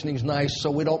conditioning's nice,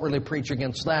 so we don't really preach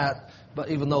against that, but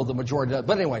even though the majority does.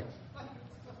 But anyway,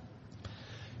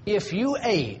 if you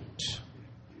ate,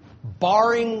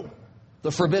 barring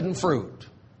the forbidden fruit,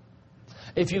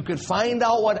 if you could find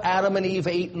out what Adam and Eve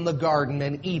ate in the garden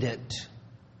and eat it,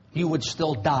 you would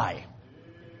still die.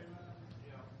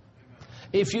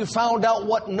 If you found out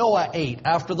what Noah ate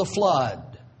after the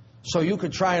flood, so you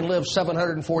could try and live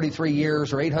 743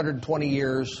 years or 820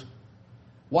 years,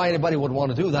 why anybody would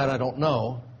want to do that, I don't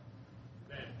know.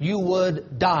 You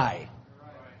would die.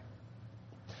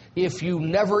 If you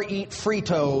never eat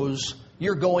Fritos,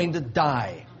 you're going to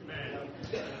die.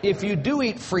 If you do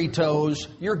eat Fritos,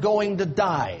 you're going to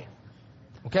die.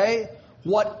 Okay?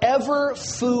 Whatever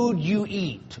food you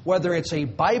eat, whether it's a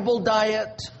Bible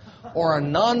diet or a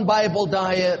non-Bible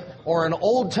diet or an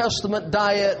Old Testament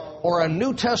diet or a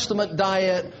New Testament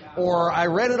diet, or I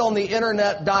read it on the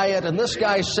internet diet and this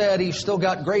guy said he's still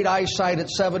got great eyesight at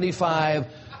 75,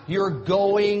 you're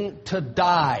going to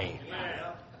die.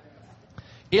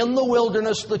 In the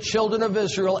wilderness, the children of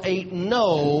Israel ate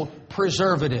no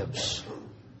preservatives.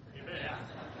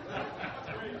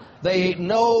 They ate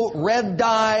no red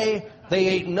dye. They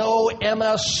ate no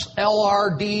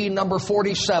MSLRD number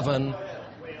 47.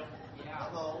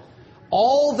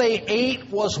 All they ate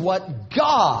was what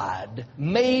God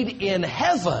made in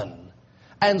heaven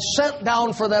and sent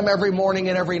down for them every morning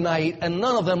and every night, and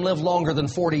none of them lived longer than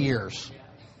 40 years.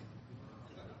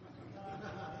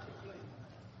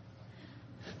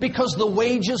 Because the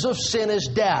wages of sin is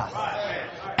death.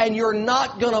 And you're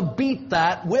not going to beat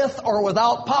that with or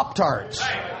without Pop-Tarts.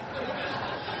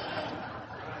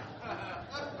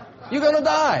 You're going to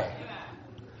die.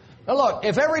 Now look,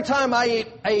 if every time I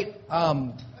ate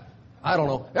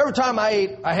every time I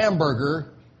ate a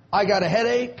hamburger, I got a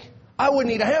headache, I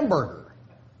wouldn't eat a hamburger.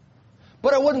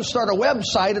 But I wouldn't start a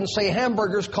website and say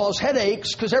hamburgers cause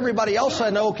headaches because everybody else I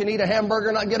know can eat a hamburger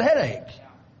and not get a headache.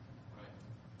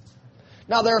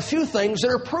 Now, there are a few things that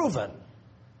are proven.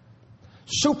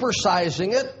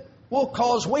 Supersizing it will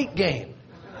cause weight gain.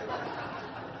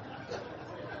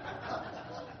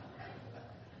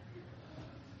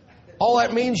 All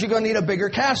that means you're going to need a bigger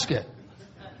casket.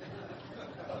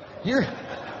 I'm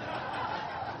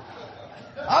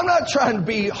not trying to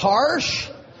be harsh,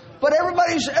 but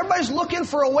everybody's looking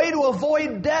for a way to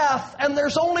avoid death, and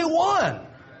there's only one.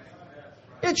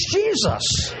 It's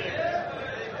Jesus.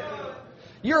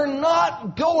 You're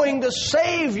not going to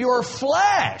save your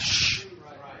flesh.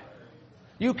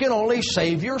 You can only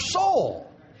save your soul.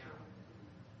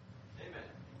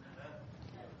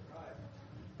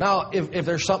 Now, if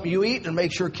there's something you eat that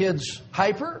makes your kids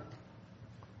hyper,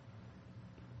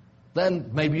 then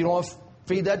maybe you don't want to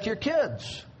feed that to your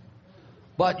kids.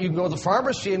 But you can go to the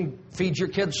pharmacy and feed your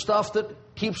kids stuff that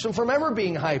keeps them from ever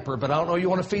being hyper. But I don't know you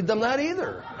want to feed them that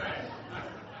either.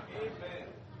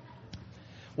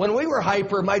 When we were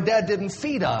hyper, my dad didn't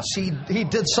feed us. He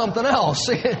did something else.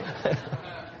 He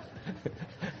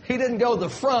didn't go to the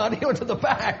front. He went to the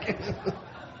back.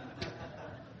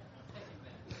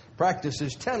 Practice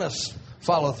his tennis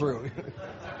follow-through.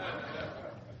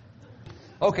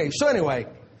 Okay, so anyway,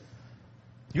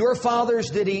 your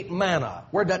fathers did eat manna.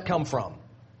 Where'd that come from?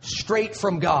 Straight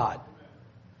from God.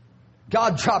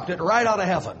 God dropped it right out of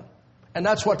heaven. And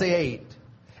that's what they ate.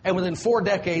 And within 4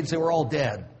 decades, they were all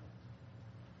dead.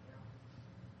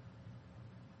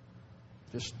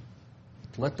 Just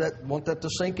want that to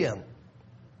sink in.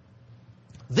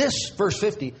 This, verse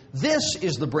 50, this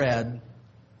is the bread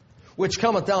which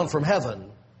cometh down from heaven,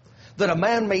 that a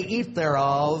man may eat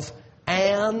thereof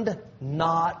and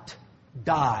not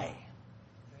die.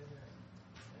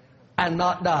 And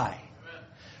not die.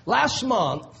 Last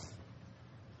month,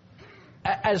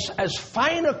 as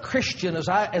fine a Christian as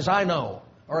I know,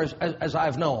 or as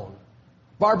I've known,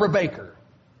 Barbara Baker,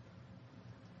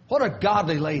 what a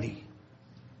godly lady.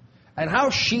 And how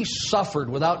she suffered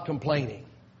without complaining.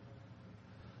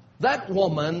 That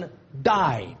woman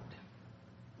died.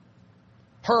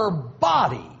 Her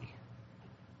body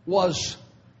was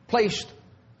placed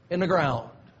in the ground.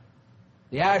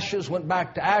 The ashes went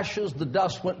back to ashes, the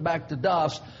dust went back to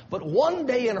dust. But one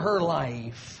day in her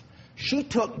life, she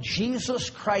took Jesus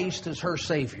Christ as her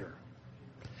Savior.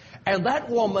 And that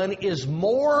woman is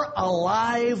more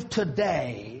alive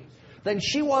today than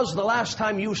she was the last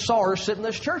time you saw her sit in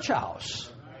this church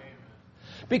house.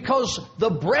 Because the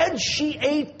bread she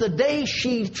ate the day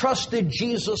she trusted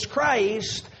Jesus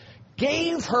Christ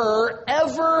gave her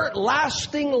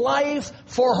everlasting life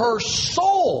for her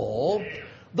soul,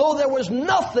 though there was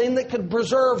nothing that could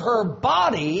preserve her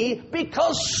body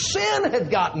because sin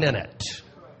had gotten in it.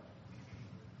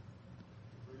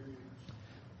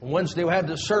 Wednesday we had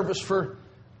the service for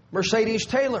Mercedes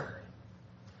Taylor.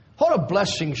 What a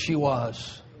blessing she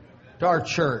was to our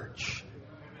church.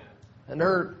 And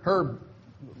her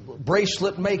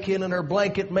bracelet making and her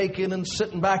blanket making and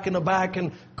sitting back in the back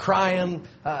and crying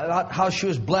how she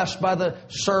was blessed by the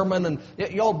sermon. And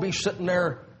y'all be sitting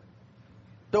there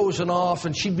dozing off,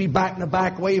 and she'd be back in the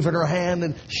back waving her hand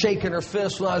and shaking her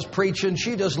fist when I was preaching.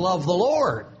 She just loved the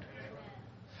Lord.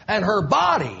 And her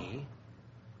body,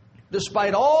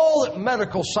 despite all that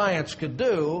medical science could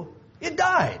do, it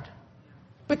died.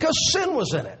 Because sin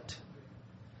was in it.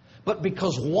 But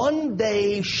because one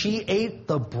day she ate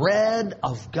the bread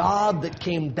of God that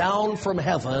came down from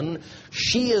heaven,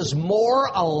 she is more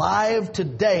alive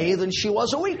today than she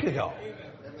was a week ago.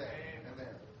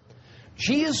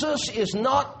 Jesus is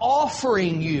not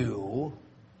offering you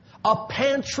a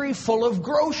pantry full of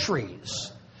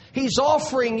groceries. He's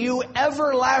offering you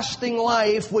everlasting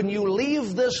life when you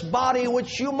leave this body,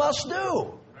 which you must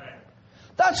do.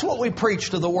 That's what we preach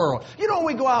to the world. You know, when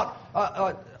we go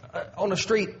out on the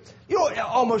street, you know,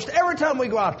 almost every time we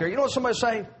go out there, you know what somebody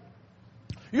say?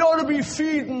 You ought to be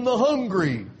feeding the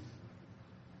hungry.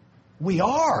 We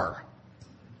are.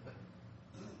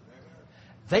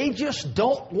 They just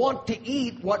don't want to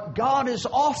eat what God is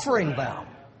offering them.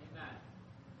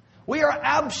 We are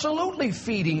absolutely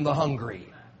feeding the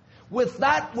hungry with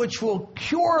that which will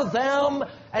cure them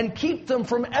and keep them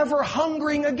from ever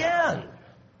hungering again.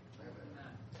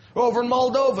 Over in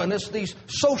Moldova, and these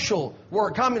social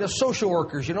work, communist social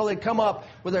workers, you know, they come up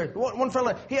with their one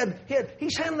fellow.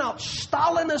 He's handing out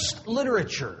Stalinist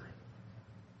literature.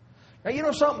 Now, you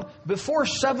know something? Before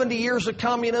 70 years of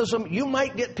communism, you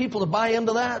might get people to buy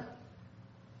into that.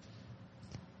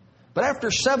 But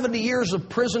after 70 years of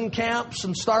prison camps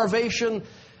and starvation,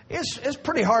 it's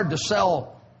pretty hard to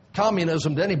sell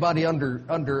communism to anybody under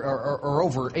or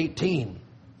over 18.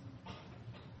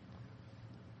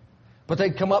 But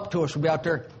they'd come up to us, we'd be out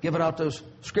there giving out those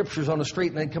scriptures on the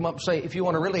street, and they'd come up and say, if you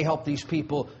want to really help these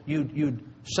people, you'd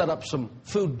set up some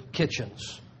food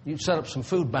kitchens. You'd set up some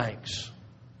food banks.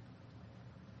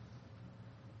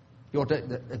 You know,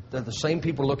 they're the same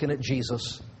people looking at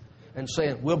Jesus and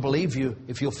saying, we'll believe you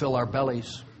if you'll fill our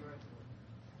bellies.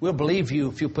 We'll believe you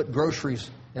if you put groceries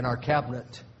in our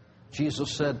cabinet.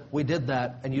 Jesus said, we did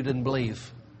that and you didn't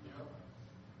believe.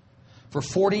 For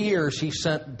 40 years, He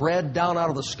sent bread down out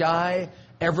of the sky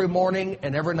every morning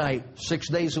and every night, 6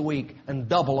 days a week, and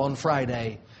double on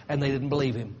Friday, and they didn't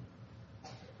believe Him.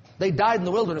 They died in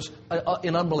the wilderness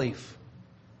in unbelief.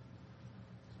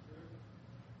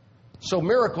 So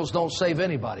miracles don't save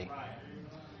anybody.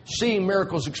 Seeing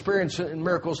miracles, experiencing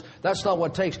miracles, that's not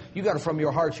what it takes. You got to, from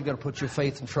your heart, you got to put your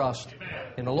faith and trust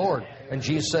in the Lord. And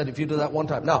Jesus said, if you do that one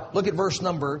time. Now, look at verse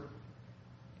number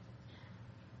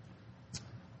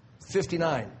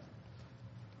 59.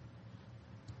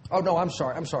 Oh, no, I'm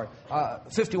sorry.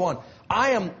 51.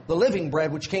 I am the living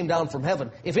bread which came down from heaven.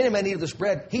 If any man eat of this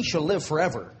bread, he shall live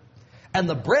forever. And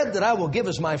the bread that I will give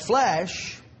is my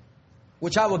flesh,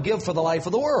 which I will give for the life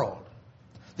of the world.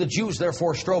 The Jews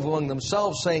therefore strove among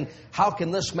themselves, saying, how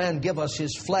can this man give us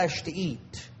his flesh to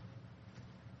eat?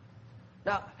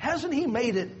 Now, hasn't he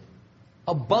made it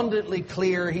abundantly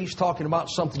clear he's talking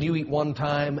about something you eat one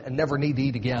time and never need to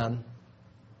eat again?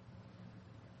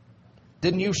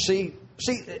 Didn't you see?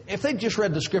 See, if they just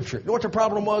read the Scripture, you know what the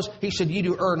problem was? He said, ye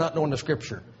do err not knowing the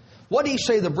Scripture. What did he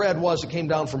say the bread was that came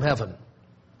down from heaven?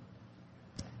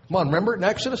 Come on, remember in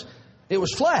Exodus? It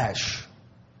was flesh.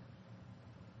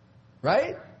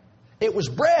 Right? It was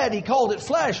bread. He called it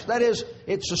flesh. That is,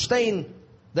 it sustained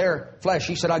their flesh.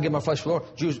 He said, I'll give my flesh to the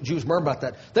Lord. Jews murmured about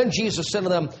that. Then Jesus said to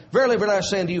them, verily, verily, I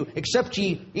say unto you, except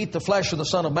ye eat the flesh of the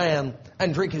Son of Man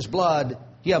and drink his blood,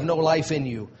 ye have no life in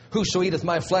you. Whoso eateth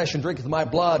my flesh and drinketh my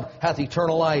blood hath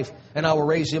eternal life, and I will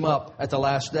raise him up at the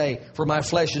last day. For my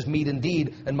flesh is meat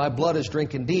indeed, and my blood is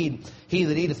drink indeed. He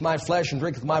that eateth my flesh and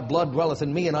drinketh my blood dwelleth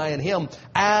in me, and I in him.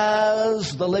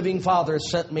 As the living Father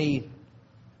sent me,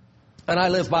 and I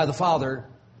live by the Father,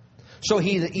 so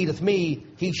he that eateth me,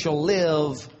 he shall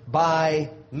live by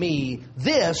me.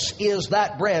 This is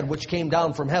that bread which came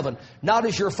down from heaven. Not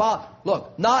as your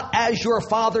not as your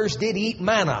fathers did eat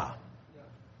manna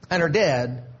and are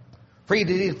dead. For he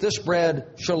that eateth this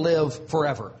bread shall live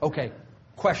forever. Okay,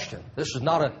 question. This is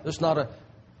not a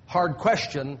hard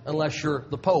question unless you're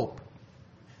the Pope.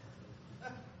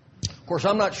 Of course,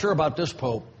 I'm not sure about this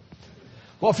Pope.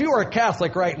 Well, if you were a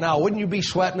Catholic right now, wouldn't you be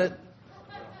sweating it?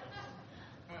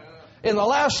 In the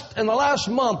last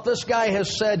month, this guy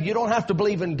has said you don't have to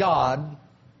believe in God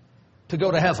to go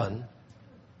to heaven.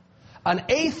 An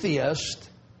atheist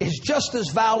is just as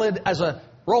valid as a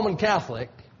Roman Catholic,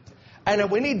 and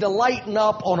that we need to lighten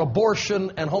up on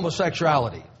abortion and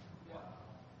homosexuality.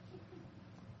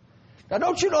 Now,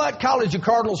 don't you know that College of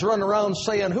Cardinals running around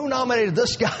saying, who nominated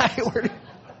this guy?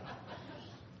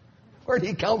 Where'd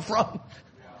he come from?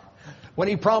 When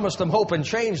he promised them hope and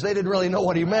change, they didn't really know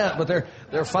what he meant, but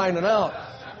they're finding out.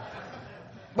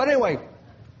 But anyway,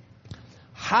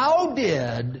 how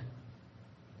did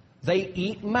they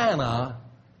eat manna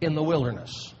in the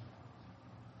wilderness?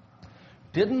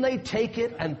 Didn't they take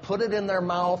it and put it in their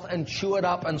mouth and chew it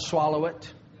up and swallow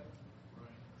it?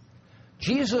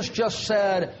 Jesus just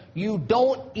said, you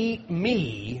don't eat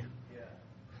me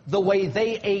the way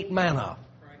they ate manna.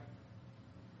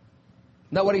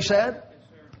 Isn't that what he said?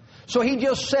 So he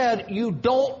just said, you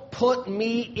don't put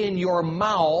me in your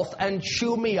mouth and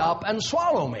chew me up and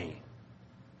swallow me.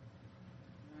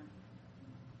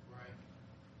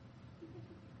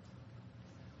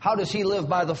 How does he live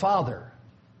by the Father?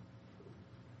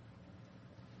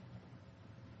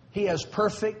 He has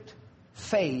perfect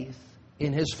faith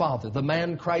in his Father. The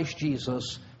man Christ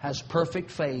Jesus has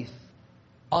perfect faith,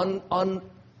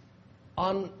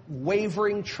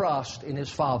 unwavering trust in his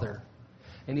Father.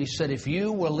 And he said, if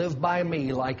you will live by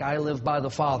me like I live by the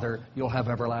Father, you'll have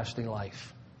everlasting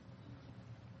life.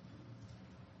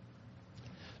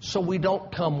 So we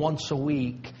don't come once a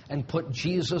week and put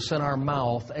Jesus in our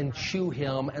mouth and chew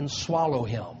him and swallow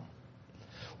him.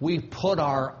 We put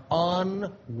our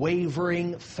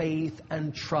unwavering faith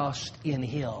and trust in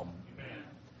him.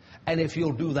 And if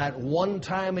you'll do that one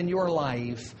time in your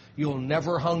life, you'll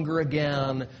never hunger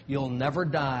again. You'll never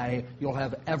die. You'll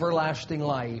have everlasting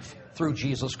life through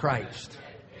Jesus Christ.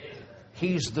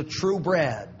 He's the true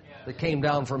bread that came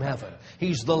down from heaven.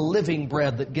 He's the living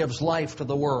bread that gives life to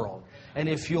the world. And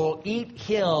if you'll eat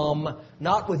him,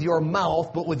 not with your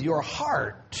mouth, but with your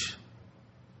heart,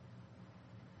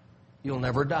 you'll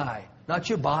never die. Not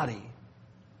your body,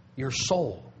 your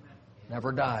soul.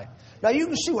 Never die. Now you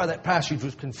can see why that passage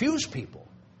would confuse people.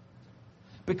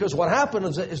 Because what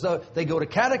happens is that they go to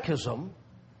catechism,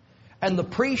 and the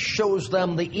priest shows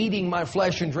them the eating my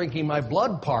flesh and drinking my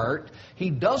blood part. He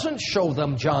doesn't show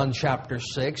them John chapter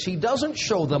 6. He doesn't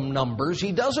show them Numbers.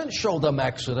 He doesn't show them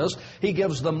Exodus. He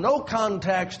gives them no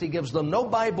context. He gives them no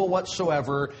Bible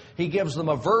whatsoever. He gives them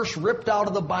a verse ripped out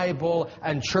of the Bible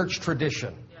and church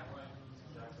tradition.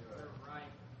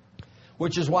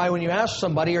 Which is why when you ask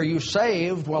somebody, are you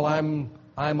saved? Well, I'm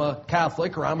a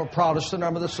Catholic, or I'm a Protestant,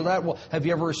 I'm a this or that. Well, have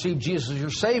you ever received Jesus as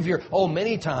your Savior? Oh,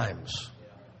 many times.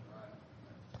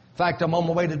 In fact, I'm on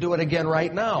my way to do it again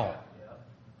right now.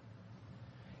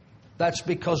 That's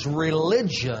because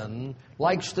religion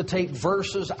likes to take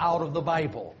verses out of the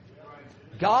Bible.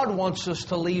 God wants us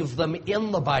to leave them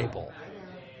in the Bible.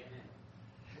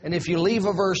 And if you leave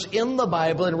a verse in the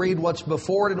Bible and read what's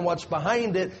before it and what's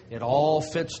behind it, it all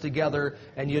fits together,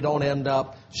 and you don't end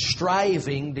up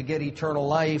striving to get eternal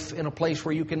life in a place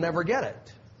where you can never get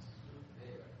it.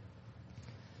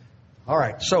 All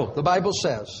right, so the Bible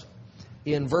says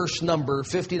in verse number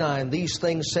 59, these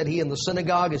things said he in the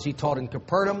synagogue as he taught in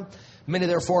Capernaum. Many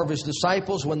therefore of his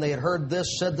disciples, when they had heard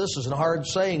this, said, "This is a hard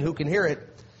saying, who can hear it?"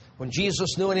 When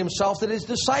Jesus knew in himself that his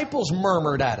disciples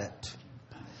murmured at it,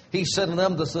 he said to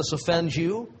them, "Does this offend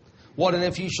you? What and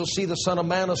if you shall see the Son of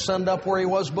Man ascend up where he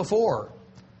was before?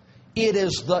 It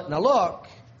is the," now look,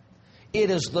 "it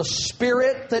is the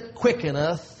Spirit that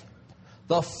quickeneth,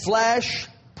 the flesh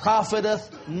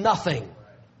profiteth nothing."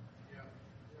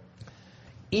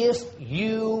 If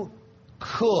you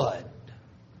could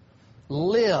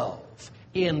live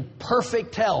in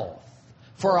perfect health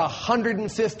for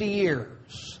 150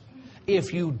 years,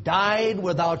 if you died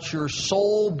without your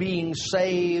soul being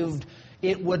saved,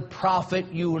 it would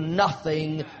profit you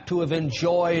nothing to have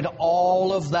enjoyed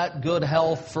all of that good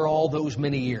health for all those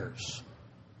many years.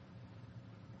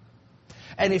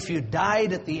 And if you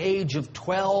died at the age of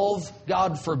 12,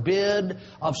 God forbid,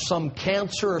 of some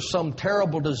cancer or some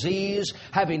terrible disease,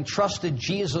 having trusted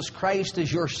Jesus Christ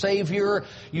as your Savior,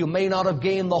 you may not have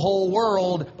gained the whole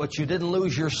world, but you didn't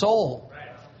lose your soul.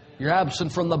 You're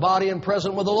absent from the body and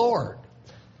present with the Lord.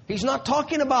 He's not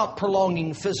talking about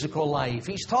prolonging physical life.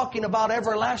 He's talking about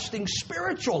everlasting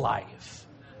spiritual life.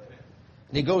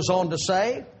 And he goes on to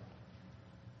say,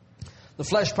 "The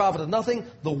flesh profiteth nothing.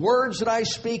 The words that I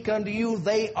speak unto you,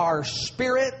 they are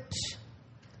spirit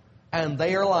and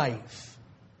they are life.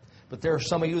 But there are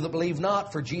some of you that believe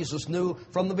not, for Jesus knew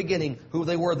from the beginning who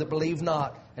they were that believed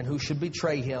not and who should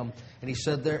betray him. And he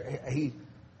said,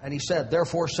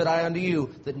 Therefore said I unto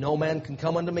you, that no man can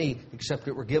come unto me, except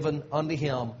it were given unto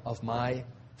him of my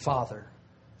Father."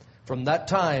 From that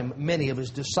time, many of his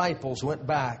disciples went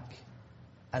back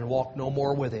and walked no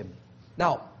more with him.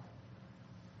 Now,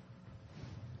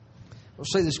 I'll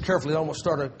say this carefully. I don't want to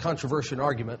start a controversial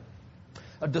argument.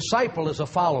 A disciple is a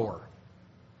follower.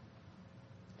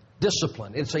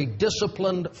 Discipline. It's a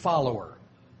disciplined follower.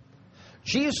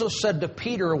 Jesus said to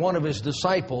Peter, one of his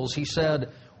disciples, he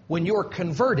said, "When you're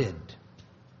converted,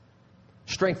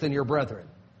 strengthen your brethren."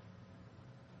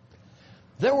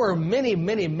 There were many,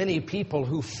 many, many people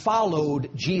who followed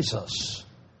Jesus,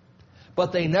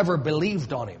 but they never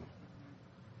believed on him.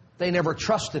 They never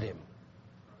trusted him.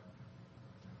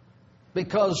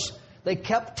 Because they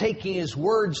kept taking his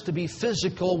words to be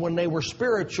physical when they were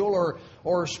spiritual,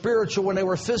 or spiritual when they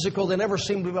were physical. They never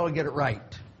seemed to be able to get it right.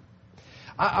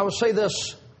 I will say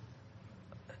this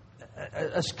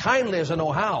as kindly as I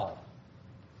know how.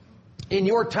 In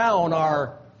your town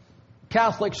are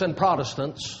Catholics and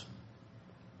Protestants,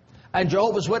 and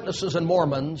Jehovah's Witnesses and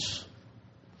Mormons,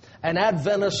 and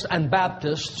Adventists and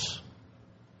Baptists,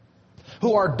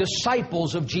 who are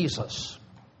disciples of Jesus.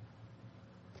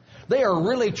 They are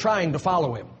really trying to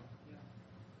follow him.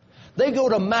 They go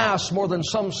to Mass more than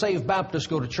some saved Baptists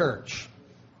go to church.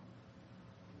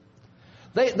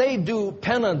 They do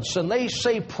penance, and they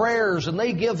say prayers, and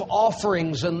they give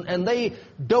offerings, and they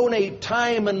donate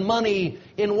time and money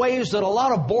in ways that a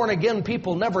lot of born-again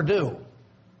people never do.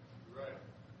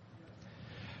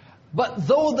 But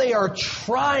though they are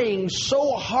trying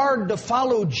so hard to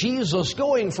follow Jesus,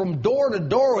 going from door to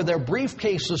door with their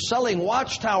briefcases, selling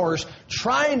watchtowers,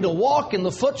 trying to walk in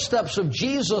the footsteps of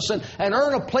Jesus and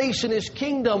earn a place in his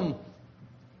kingdom,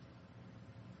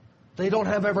 they don't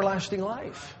have everlasting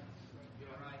life.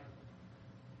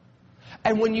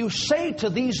 And when you say to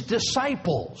these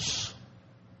disciples,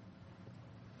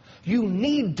 you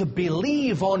need to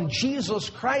believe on Jesus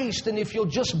Christ, and if you'll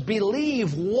just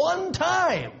believe one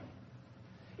time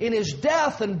in his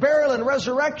death and burial and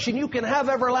resurrection, you can have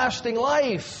everlasting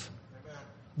life.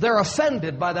 They're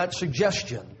offended by that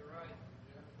suggestion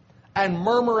and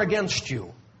murmur against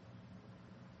you.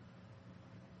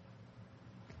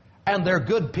 And they're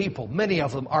good people. Many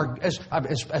of them are,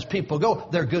 as people go,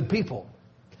 they're good people.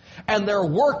 And they're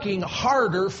working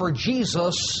harder for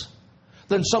Jesus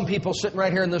than some people sitting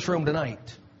right here in this room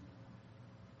tonight.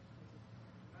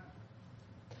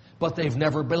 But they've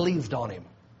never believed on him.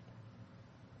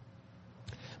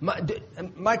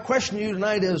 My question to you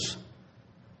tonight is,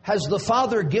 has the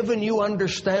Father given you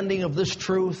understanding of this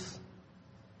truth?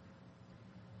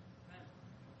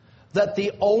 That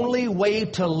the only way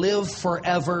to live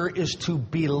forever is to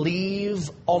believe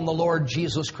on the Lord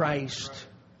Jesus Christ.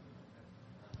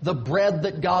 The bread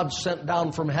that God sent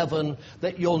down from heaven,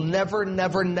 that you'll never,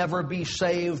 never, never be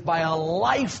saved by a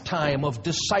lifetime of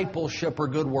discipleship or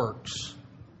good works,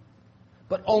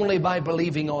 but only by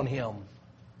believing on him.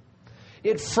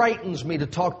 It frightens me to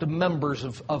talk to members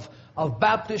of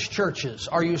Baptist churches.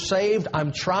 Are you saved?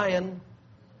 I'm trying.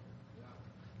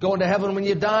 Going to heaven when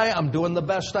you die? I'm doing the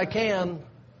best I can.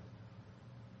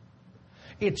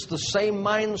 It's the same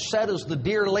mindset as the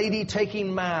dear lady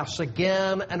taking Mass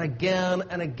again and again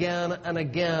and again and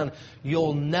again.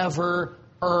 You'll never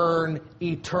earn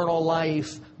eternal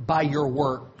life by your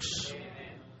works.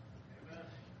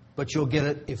 But you'll get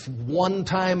it if one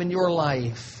time in your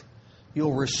life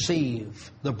you'll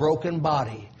receive the broken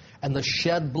body and the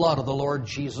shed blood of the Lord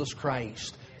Jesus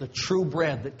Christ, the true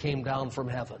bread that came down from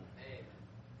heaven.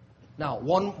 Now,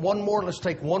 one more, let's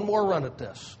take one more run at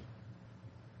this.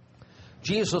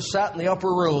 Jesus sat in the upper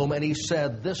room and He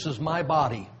said, "This is my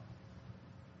body.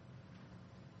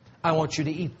 I want you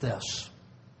to eat this."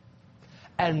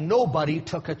 And nobody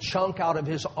took a chunk out of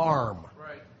His arm.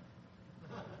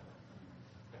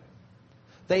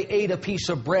 They ate a piece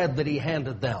of bread that He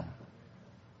handed them.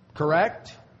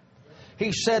 Correct?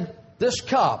 He said, "This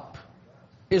cup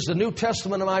is the New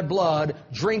Testament of my blood.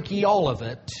 Drink ye all of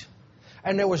it."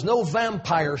 And there was no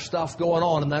vampire stuff going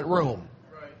on in that room.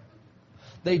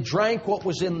 They drank what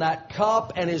was in that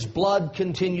cup, and His blood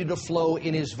continued to flow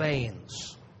in His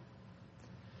veins.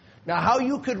 Now, how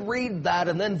you could read that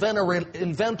and then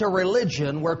invent a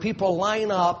religion where people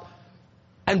line up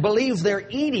and believe they're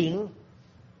eating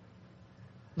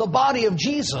the body of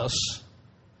Jesus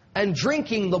and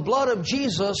drinking the blood of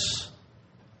Jesus,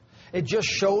 it just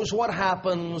shows what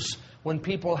happens when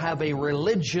people have a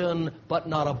religion but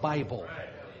not a Bible.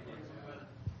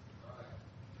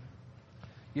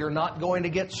 You're not going to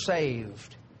get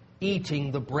saved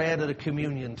eating the bread at a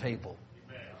communion table.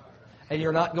 And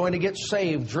you're not going to get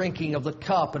saved drinking of the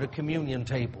cup at a communion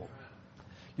table.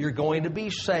 You're going to be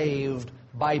saved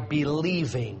by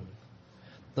believing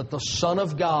that the Son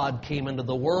of God came into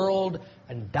the world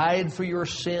and died for your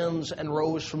sins and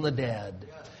rose from the dead.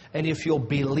 And if you'll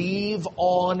believe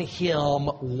on Him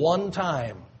one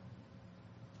time,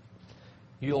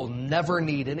 you'll never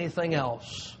need anything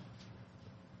else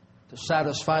to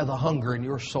satisfy the hunger in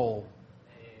your soul.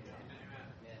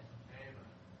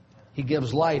 He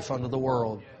gives life unto the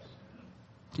world.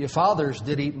 Your fathers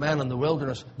did eat manna in the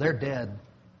wilderness. They're dead.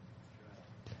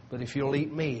 But if you'll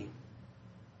eat me,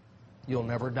 you'll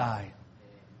never die.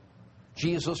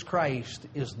 Jesus Christ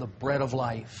is the bread of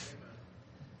life.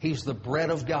 He's the bread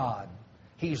of God.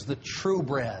 He's the true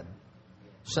bread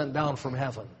sent down from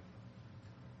heaven.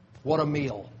 What a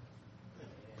meal.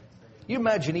 You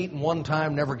imagine eating one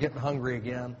time, never getting hungry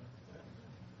again?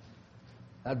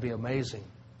 That'd be amazing.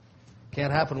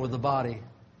 Can't happen with the body.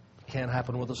 Can't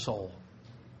happen with the soul.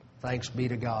 Thanks be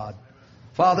to God.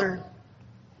 Father,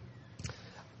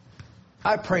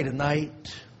 I pray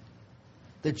tonight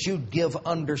that You'd give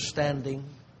understanding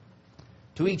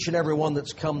to each and every one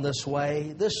that's come this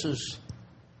way. This is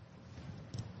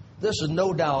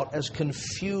no doubt as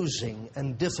confusing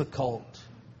and difficult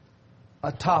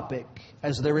a topic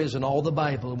as there is in all the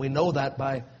Bible. And we know that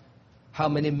by how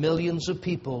many millions of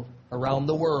people around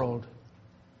the world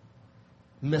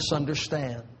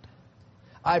misunderstand.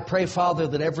 I pray, Father,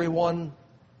 that everyone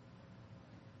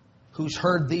who's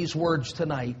heard these words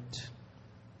tonight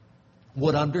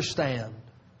would understand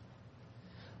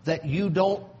that You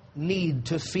don't need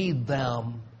to feed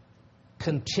them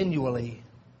continually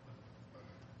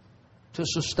to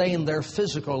sustain their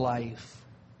physical life,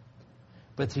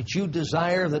 but that You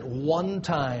desire that one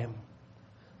time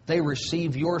they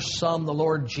receive Your Son, the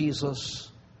Lord Jesus,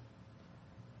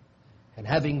 and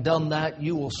having done that,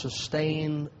 You will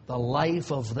sustain the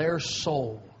life of their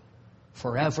soul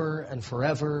forever and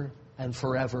forever and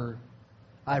forever.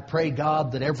 I pray,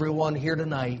 God, that everyone here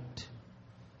tonight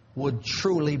would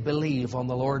truly believe on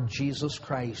the Lord Jesus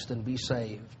Christ and be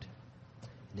saved.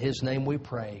 In His name we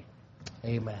pray.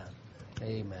 Amen.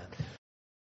 Amen.